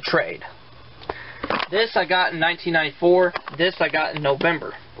 I'm willing to trade. This I got in 1994. This I got in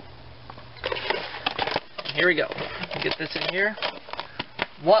November. Here we go. Get this in here.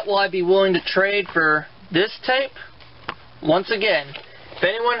 What will I be willing to trade for this tape? Once again, if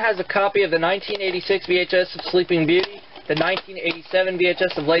anyone has a copy of the 1986 VHS of Sleeping Beauty, the 1987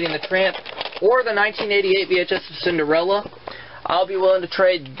 VHS of Lady and the Tramp, or the 1988 VHS of Cinderella, I'll be willing to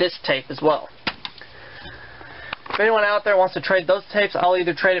trade this tape as well. If anyone out there wants to trade those tapes, I'll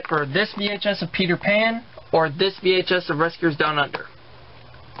either trade it for this VHS of Peter Pan or this VHS of Rescuers Down Under.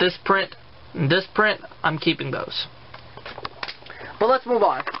 This print and this print, I'm keeping those. But let's move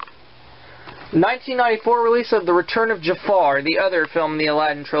on. 1994 release of The Return of Jafar, the other film in the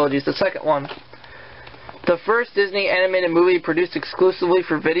Aladdin trilogy, is the second one. The first Disney animated movie produced exclusively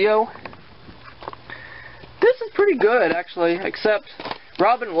for video. This is pretty good, actually, except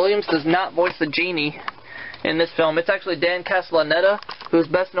Robin Williams does not voice the genie in this film. It's actually Dan Castellaneta, who's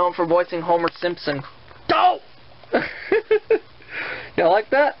best known for voicing Homer Simpson. Oh! Y'all like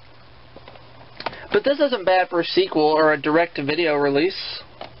that? But this isn't bad for a sequel or a direct-to-video release.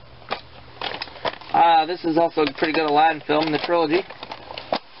 This is also a pretty good Aladdin film in the trilogy.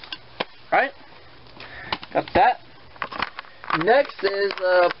 Right? Got that. Next is,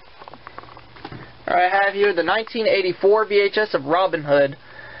 I have here the 1984 VHS of Robin Hood,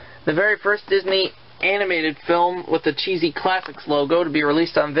 the very first Disney animated film with the cheesy Classics logo to be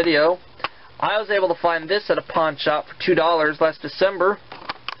released on video. I was able to find this at a pawn shop for $2 last December.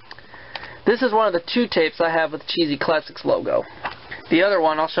 This is one of the two tapes I have with the cheesy Classics logo. The other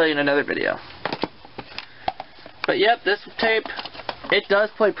one I'll show you in another video. But yep, this tape, it does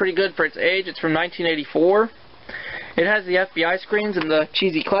play pretty good for its age. It's from 1984. It has the FBI screens and the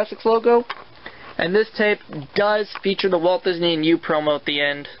cheesy Classics logo. And this tape does feature the Walt Disney and You promo at the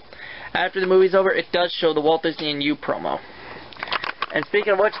end. After the movie's over, it does show the Walt Disney and You promo. And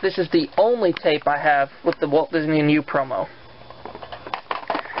speaking of which, this is the only tape I have with the Walt Disney and You promo.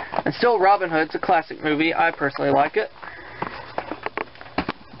 And still, Robin Hood's a classic movie. I personally like it.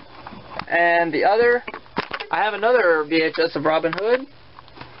 And the other, I have another VHS of Robin Hood.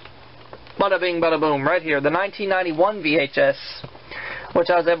 Bada bing, bada boom, right here. The 1991 VHS, which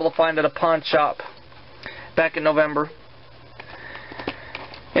I was able to find at a pawn shop back in November.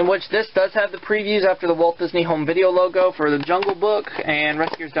 In which this does have the previews after the Walt Disney Home Video logo for the Jungle Book and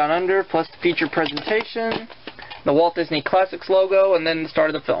Rescuers Down Under, plus the feature presentation, the Walt Disney Classics logo, and then the start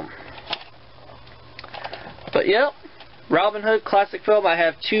of the film. But yep, Robin Hood classic film. I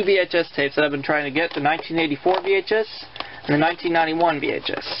have two VHS tapes that I've been trying to get, the 1984 VHS and the 1991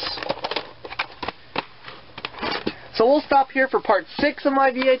 VHS. So we'll stop here for part 6 of my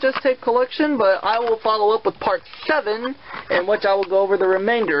VHS tape collection, but I will follow up with part 7, in which I will go over the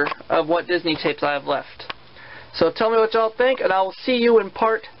remainder of what Disney tapes I have left. So tell me what y'all think, and I will see you in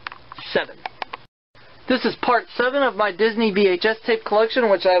part 7. This is part 7 of my Disney VHS tape collection,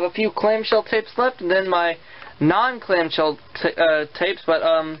 in which I have a few clamshell tapes left, and then my non-clamshell tapes, but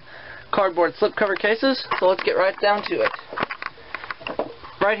cardboard slipcover cases. So let's get right down to it.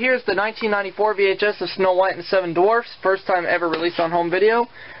 Right here is the 1994 VHS of Snow White and the Seven Dwarfs, first time ever released on home video,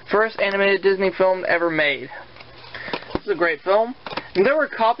 first animated Disney film ever made. This is a great film. And there were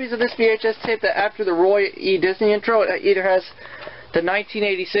copies of this VHS tape that after the Roy E. Disney intro, it either has the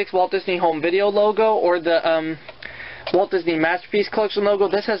 1986 Walt Disney Home Video logo or the Walt Disney Masterpiece Collection logo.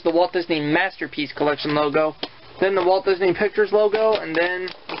 This has the Walt Disney Masterpiece Collection logo, then the Walt Disney Pictures logo, and then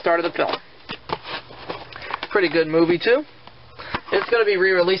the start of the film. Pretty good movie too. It's going to be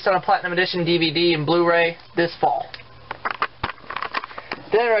re-released on a Platinum Edition DVD and Blu-ray this fall.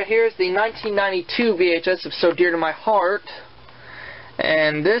 Then right here is the 1992 VHS of So Dear to My Heart.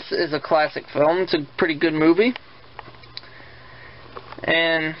 And this is a classic film. It's a pretty good movie.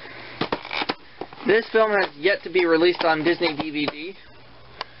 And this film has yet to be released on Disney DVD.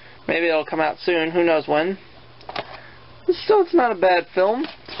 Maybe it'll come out soon. Who knows when. But still, it's not a bad film.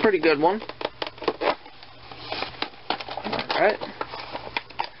 It's a pretty good one. Alright. See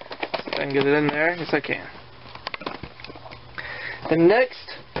if I can get it in there. Yes, I can. The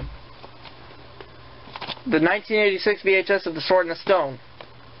next, the 1986 VHS of The Sword and the Stone.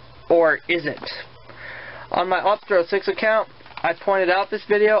 Or is it? On my Opstro6 account, I pointed out this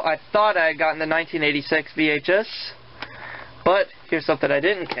video. I thought I had gotten the 1986 VHS. But here's something I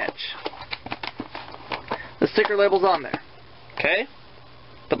didn't catch. The sticker label's on there. Okay?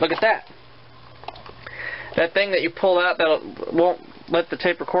 But look at that. That thing that you pull out that won't let the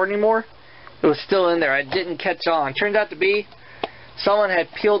tape record anymore, it was still in there. I didn't catch on. Turned out to be someone had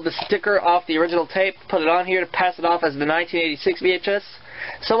peeled the sticker off the original tape, put it on here to pass it off as the 1986 VHS.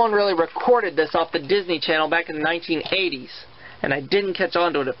 Someone really recorded this off the Disney Channel back in the 1980s, and I didn't catch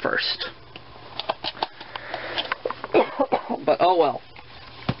on to it at first. But oh well.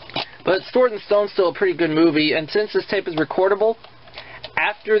 But Sword and Stone's still a pretty good movie, and since this tape is recordable,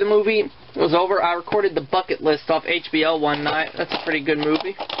 after the movie was over, I recorded The Bucket List off HBO one night. That's a pretty good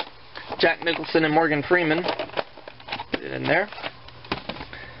movie. Jack Nicholson and Morgan Freeman. Put it in there.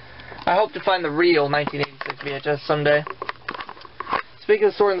 I hope to find the real 1986 VHS someday. Speaking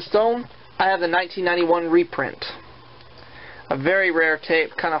of Sword and Stone, I have the 1991 reprint. A very rare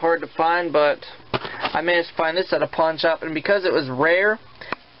tape, kind of hard to find, but I managed to find this at a pawn shop, and because it was rare,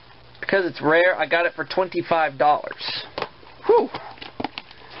 because it's rare, I got it for $25. Whew!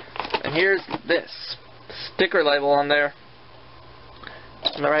 And here's this sticker label on there.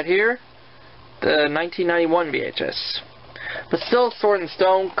 And right here, the 1991 VHS. But still, Sword and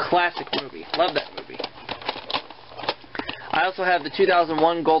Stone, classic movie. Love that movie. I also have the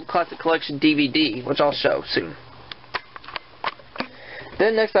 2001 Gold Classic Collection DVD, which I'll show soon.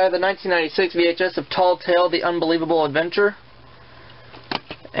 Then next I have the 1996 VHS of Tall Tale, The Unbelievable Adventure.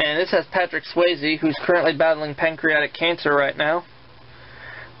 And this has Patrick Swayze, who's currently battling pancreatic cancer right now.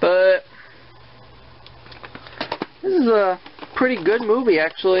 But this is a pretty good movie,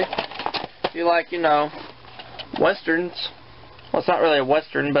 actually. If you like, you know, westerns. Well, it's not really a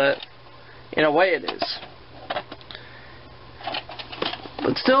western, but in a way it is.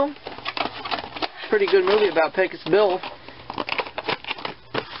 But still, pretty good movie about Pecos Bill.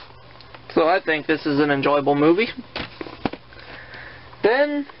 So I think this is an enjoyable movie.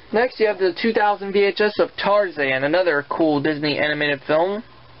 Then, next you have the 2000 VHS of Tarzan, another cool Disney animated film.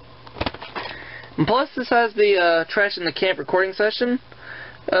 And plus, this has the Trash in the Camp recording session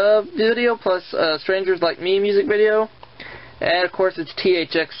video, plus Strangers Like Me music video. And of course, it's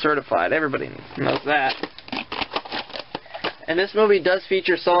THX certified. Everybody knows that. And this movie does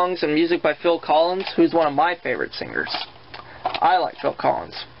feature songs and music by Phil Collins, who's one of my favorite singers. I like Phil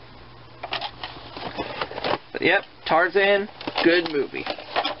Collins. But yep, Tarzan, good movie.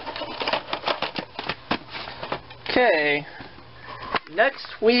 Okay, next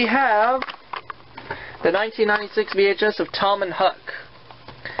we have the 1996 VHS of Tom and Huck.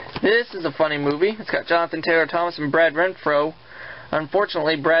 This is a funny movie. It's got Jonathan Taylor Thomas and Brad Renfro.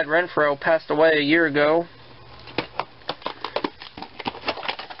 Unfortunately, Brad Renfro passed away a year ago.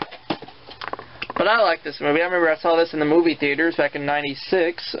 But I like this movie. I remember I saw this in the movie theaters back in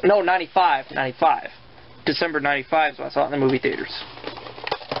 96. No, 95. 95. December 95 is when I saw it in the movie theaters.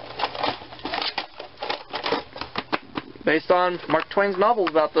 Based on Mark Twain's novels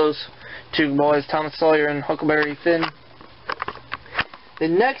about those two boys, Thomas Sawyer and Huckleberry Finn.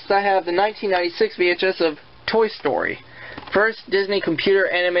 Then next I have the 1996 VHS of Toy Story. First Disney computer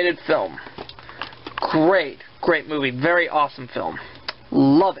animated film. Great, great movie. Very awesome film.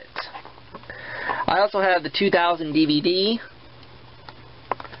 Love it. I also have the 2000 DVD.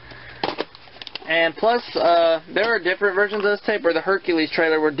 And plus, there are different versions of this tape where the Hercules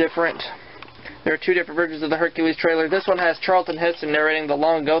trailer were different. There are two different versions of the Hercules trailer. This one has Charlton Heston narrating the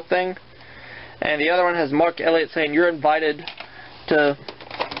long ago thing. And the other one has Mark Elliott saying, "You're invited to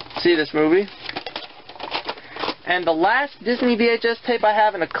see this movie." And the last Disney VHS tape I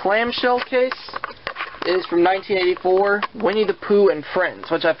have in a clamshell case is from 1984, Winnie the Pooh and Friends,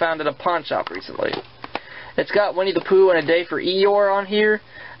 which I found at a pawn shop recently. It's got Winnie the Pooh and A Day for Eeyore on here,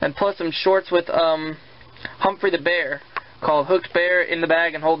 and plus some shorts with Humphrey the Bear called Hooked Bear, In the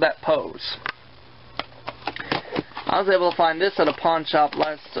Bag, and Hold That Pose. I was able to find this at a pawn shop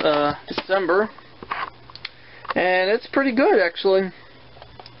last December, and it's pretty good actually.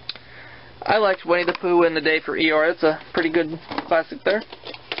 I liked Winnie the Pooh and The Day for Eeyore. It's a pretty good classic there.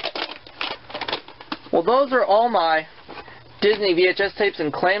 Well, those are all my Disney VHS tapes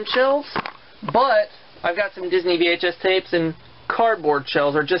in clamshells, but I've got some Disney VHS tapes in cardboard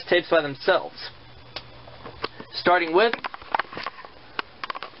shells, or just tapes by themselves. Starting with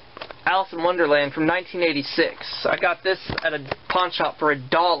Alice in Wonderland from 1986. I got this at a pawn shop for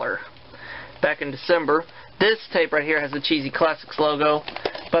 $1 back in December. This tape right here has the Cheesy Classics logo,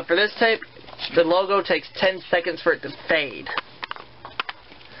 but for this tape, the logo takes 10 seconds for it to fade.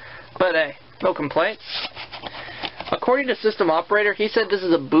 But hey, no complaints. According to System Operator, he said this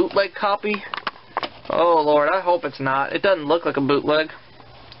is a bootleg copy. Oh Lord, I hope it's not. It doesn't look like a bootleg.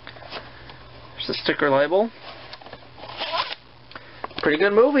 There's a sticker label. Pretty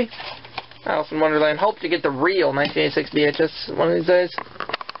good movie. Alice in Wonderland. Hope to get the real 1986 VHS one of these days.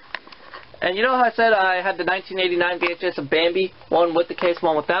 And you know how I said I had the 1989 VHS of Bambi? One with the case,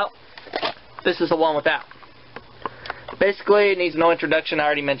 one without? This is the one without. Basically, it needs no introduction. I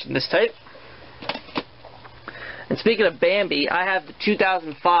already mentioned this tape. And speaking of Bambi, I have the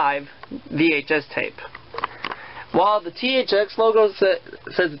 2005 VHS tape. While the THX logo says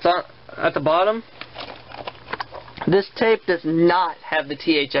it's on at the bottom, this tape does not have the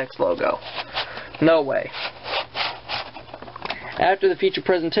THX logo. No way. After the feature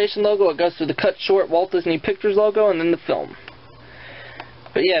presentation logo, it goes to the cut short Walt Disney Pictures logo and then the film.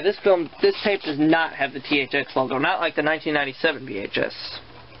 But yeah, this tape does not have the THX logo, not like the 1997 VHS.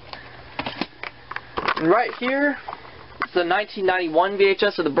 And right here is the 1991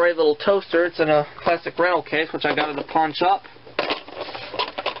 VHS of the Brave Little Toaster. It's in a plastic rental case, which I got at a pawn shop.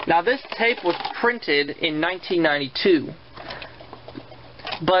 Now this tape was printed in 1992,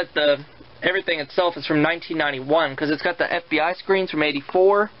 but everything itself is from 1991 because it's got the FBI screens from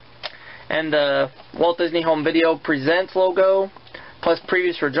 '84 and the Walt Disney Home Video Presents logo, plus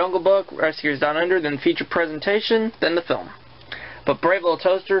previews for Jungle Book, Rescuers Down Under, then feature presentation, then the film. But Brave Little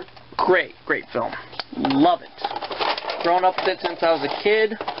Toaster, great, great film. Love it. Grown up with it since I was a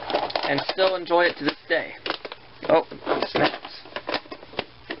kid and still enjoy it to this day. Oh, snaps.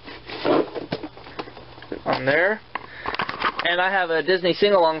 On there. And I have a Disney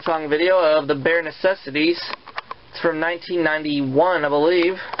sing-along song video of The Bare Necessities. It's from 1991, I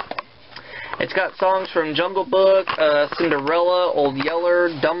believe. It's got songs from Jungle Book, Cinderella, Old Yeller,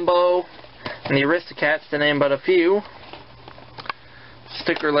 Dumbo, and the Aristocats, to name but a few.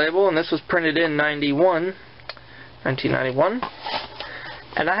 Sticker label, and this was printed in 1991.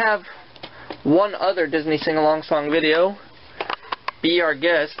 And I have one other Disney sing-along song video, Be Our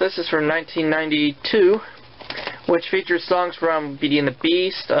Guest. This is from 1992, which features songs from Beauty and the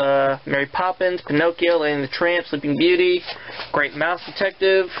Beast, Mary Poppins, Pinocchio, Lady and the Tramp, Sleeping Beauty, Great Mouse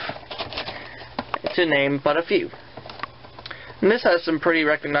Detective, to name but a few. And this has some pretty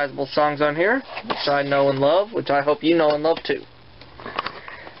recognizable songs on here, which I know and love, which I hope you know and love too.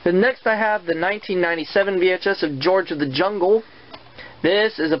 Then next I have the 1997 VHS of George of the Jungle.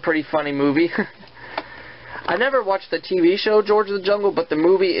 This is a pretty funny movie. I never watched the TV show George of the Jungle, but the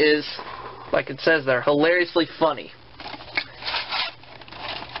movie is, like it says there, hilariously funny.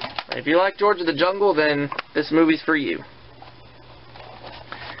 If you like George of the Jungle, then this movie's for you.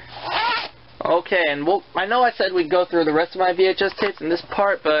 Okay, and I know I said we'd go through the rest of my VHS tapes in this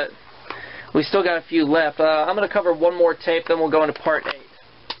part, but we still got a few left. I'm going to cover one more tape, then we'll go into part 8.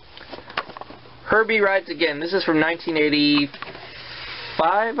 Herbie Rides Again. This is from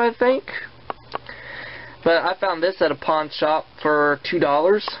 1985, I think. But I found this at a pawn shop for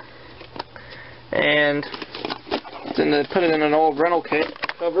 $2. And put it in an old rental kit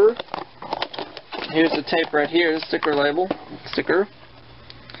cover. Here's the tape right here, the sticker.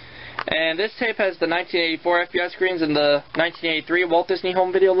 And this tape has the 1984 FBI screens and the 1983 Walt Disney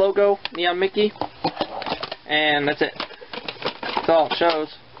Home Video logo, Neon Mickey. And that's it. That's all it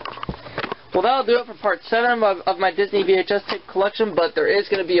shows. Well, that'll do it for part 7 of my Disney VHS tape collection, but there is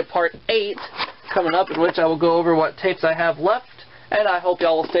going to be a part 8 coming up in which I will go over what tapes I have left, and I hope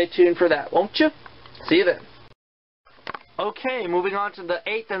y'all will stay tuned for that, won't you? See you then. Okay, moving on to the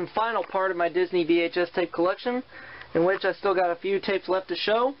 8th and final part of my Disney VHS tape collection, in which I still got a few tapes left to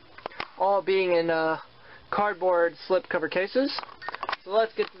show, all being in cardboard slipcover cases. So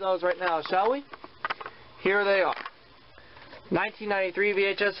let's get to those right now, shall we? Here they are. 1993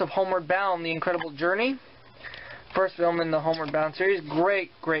 VHS of Homeward Bound, The Incredible Journey. First film in the Homeward Bound series.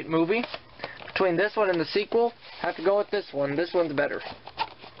 Great movie. Between this one and the sequel, I have to go with this one. This one's better.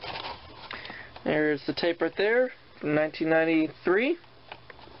 There's the tape right there from 1993.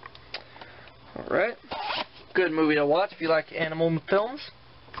 Alright. Good movie to watch if you like animal films.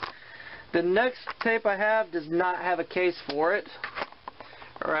 The next tape I have does not have a case for it.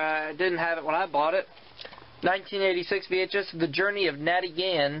 Or I didn't have it when I bought it. 1986 VHS of The Journey of Natty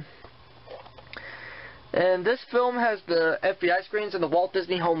Gann. And this film has the FBI screens and the Walt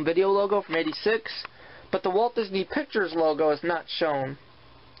Disney Home Video logo from '86, but the Walt Disney Pictures logo is not shown.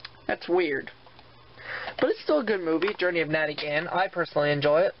 That's weird. But it's still a good movie, Journey of Natty Gann. I personally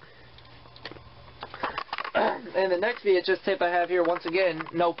enjoy it. And the next VHS tape I have here, once again,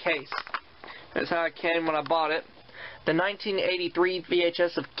 no case. That's how it came when I bought it. The 1983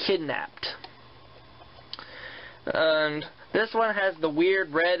 VHS of Kidnapped. And this one has the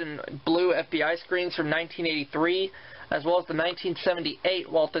weird red and blue FBI screens from 1983, as well as the 1978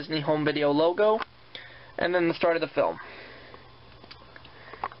 Walt Disney Home Video logo, and then the start of the film.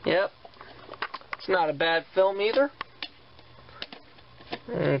 Yep. It's not a bad film either.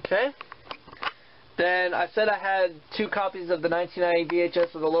 Okay. Then I said I had 2 copies of the 1990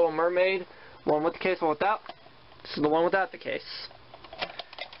 VHS of The Little Mermaid, one with the case, one without. This is the one without the case.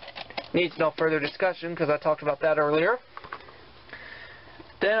 Needs no further discussion because I talked about that earlier.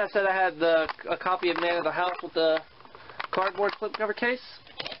 Then I said I had a copy of Man of the House with the cardboard slipcover case.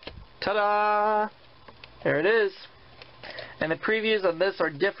 Ta-da! There it is. And the previews on this are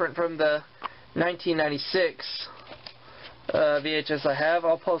different from the 1996 VHS I have.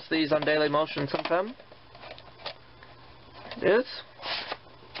 I'll post these on Daily Motion sometime. It is.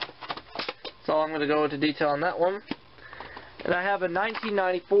 So I'm going to go into detail on that one. And I have a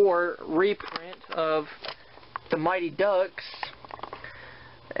 1994 reprint of The Mighty Ducks.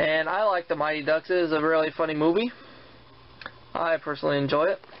 And I like The Mighty Ducks. It is a really funny movie. I personally enjoy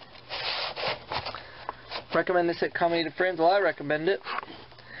it. Recommend this at Comedy to Friends? Well, I recommend it.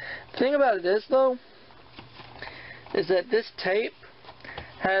 The thing about it is, though, is that this tape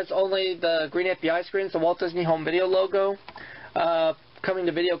has only the green FBI screens, the Walt Disney Home Video logo, coming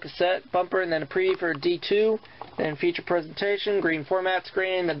to video cassette, bumper, and then a preview for D2, then feature presentation, green format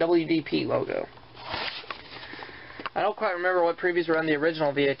screen, the WDP logo. I don't quite remember what previews were on the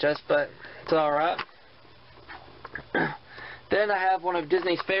original VHS, but it's alright. Then I have one of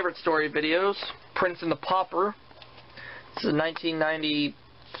Disney's favorite story videos, Prince and the Pauper. This is a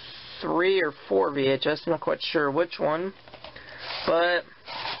 1993 or 4 VHS, I'm not quite sure which one. But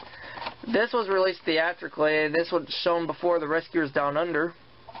this was released theatrically, and this was shown before The Rescuers Down Under,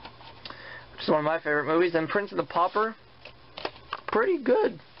 which is one of my favorite movies. And Prince and the Pauper, pretty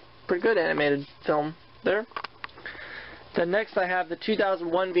good animated film there. Then next I have the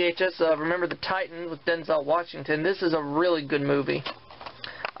 2001 VHS of Remember the Titans with Denzel Washington. This is a really good movie.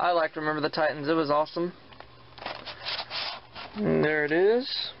 I liked Remember the Titans. It was awesome. And there it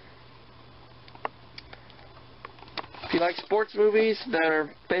is. If you like sports movies that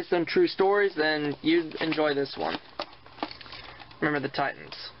are based on true stories, then you'd enjoy this one. Remember the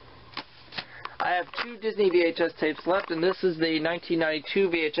Titans. I have 2 Disney VHS tapes left, and this is the 1992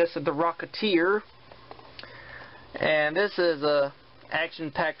 VHS of The Rocketeer. And this is a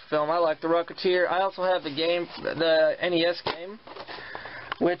action-packed film. I like The Rocketeer. I also have the game, the NES game,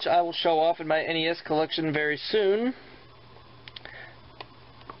 which I will show off in my NES collection very soon.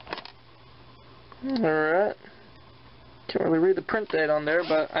 Alright. Can't really read the print date on there,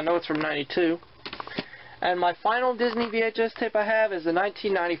 but I know it's from '92. And my final Disney VHS tape I have is the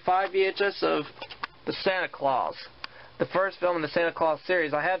 1995 VHS of The Santa Claus. The first film in the Santa Claus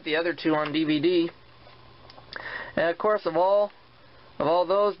series. I have the other two on DVD. And of course, of all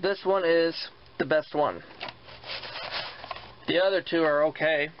those, this one is the best one. The other two are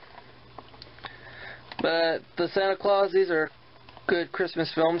okay. But the Santa Claus, these are good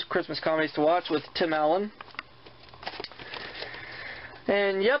Christmas films, Christmas comedies to watch with Tim Allen.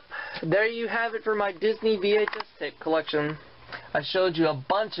 And yep, there you have it for my Disney VHS tape collection. I showed you a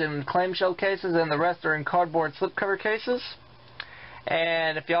bunch in clamshell cases and the rest are in cardboard slipcover cases.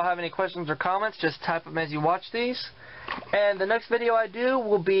 And if y'all have any questions or comments, just type them as you watch these. And the next video I do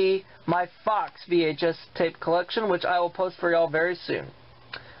will be my Fox VHS tape collection, which I will post for y'all very soon.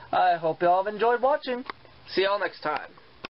 I hope y'all have enjoyed watching. See y'all next time.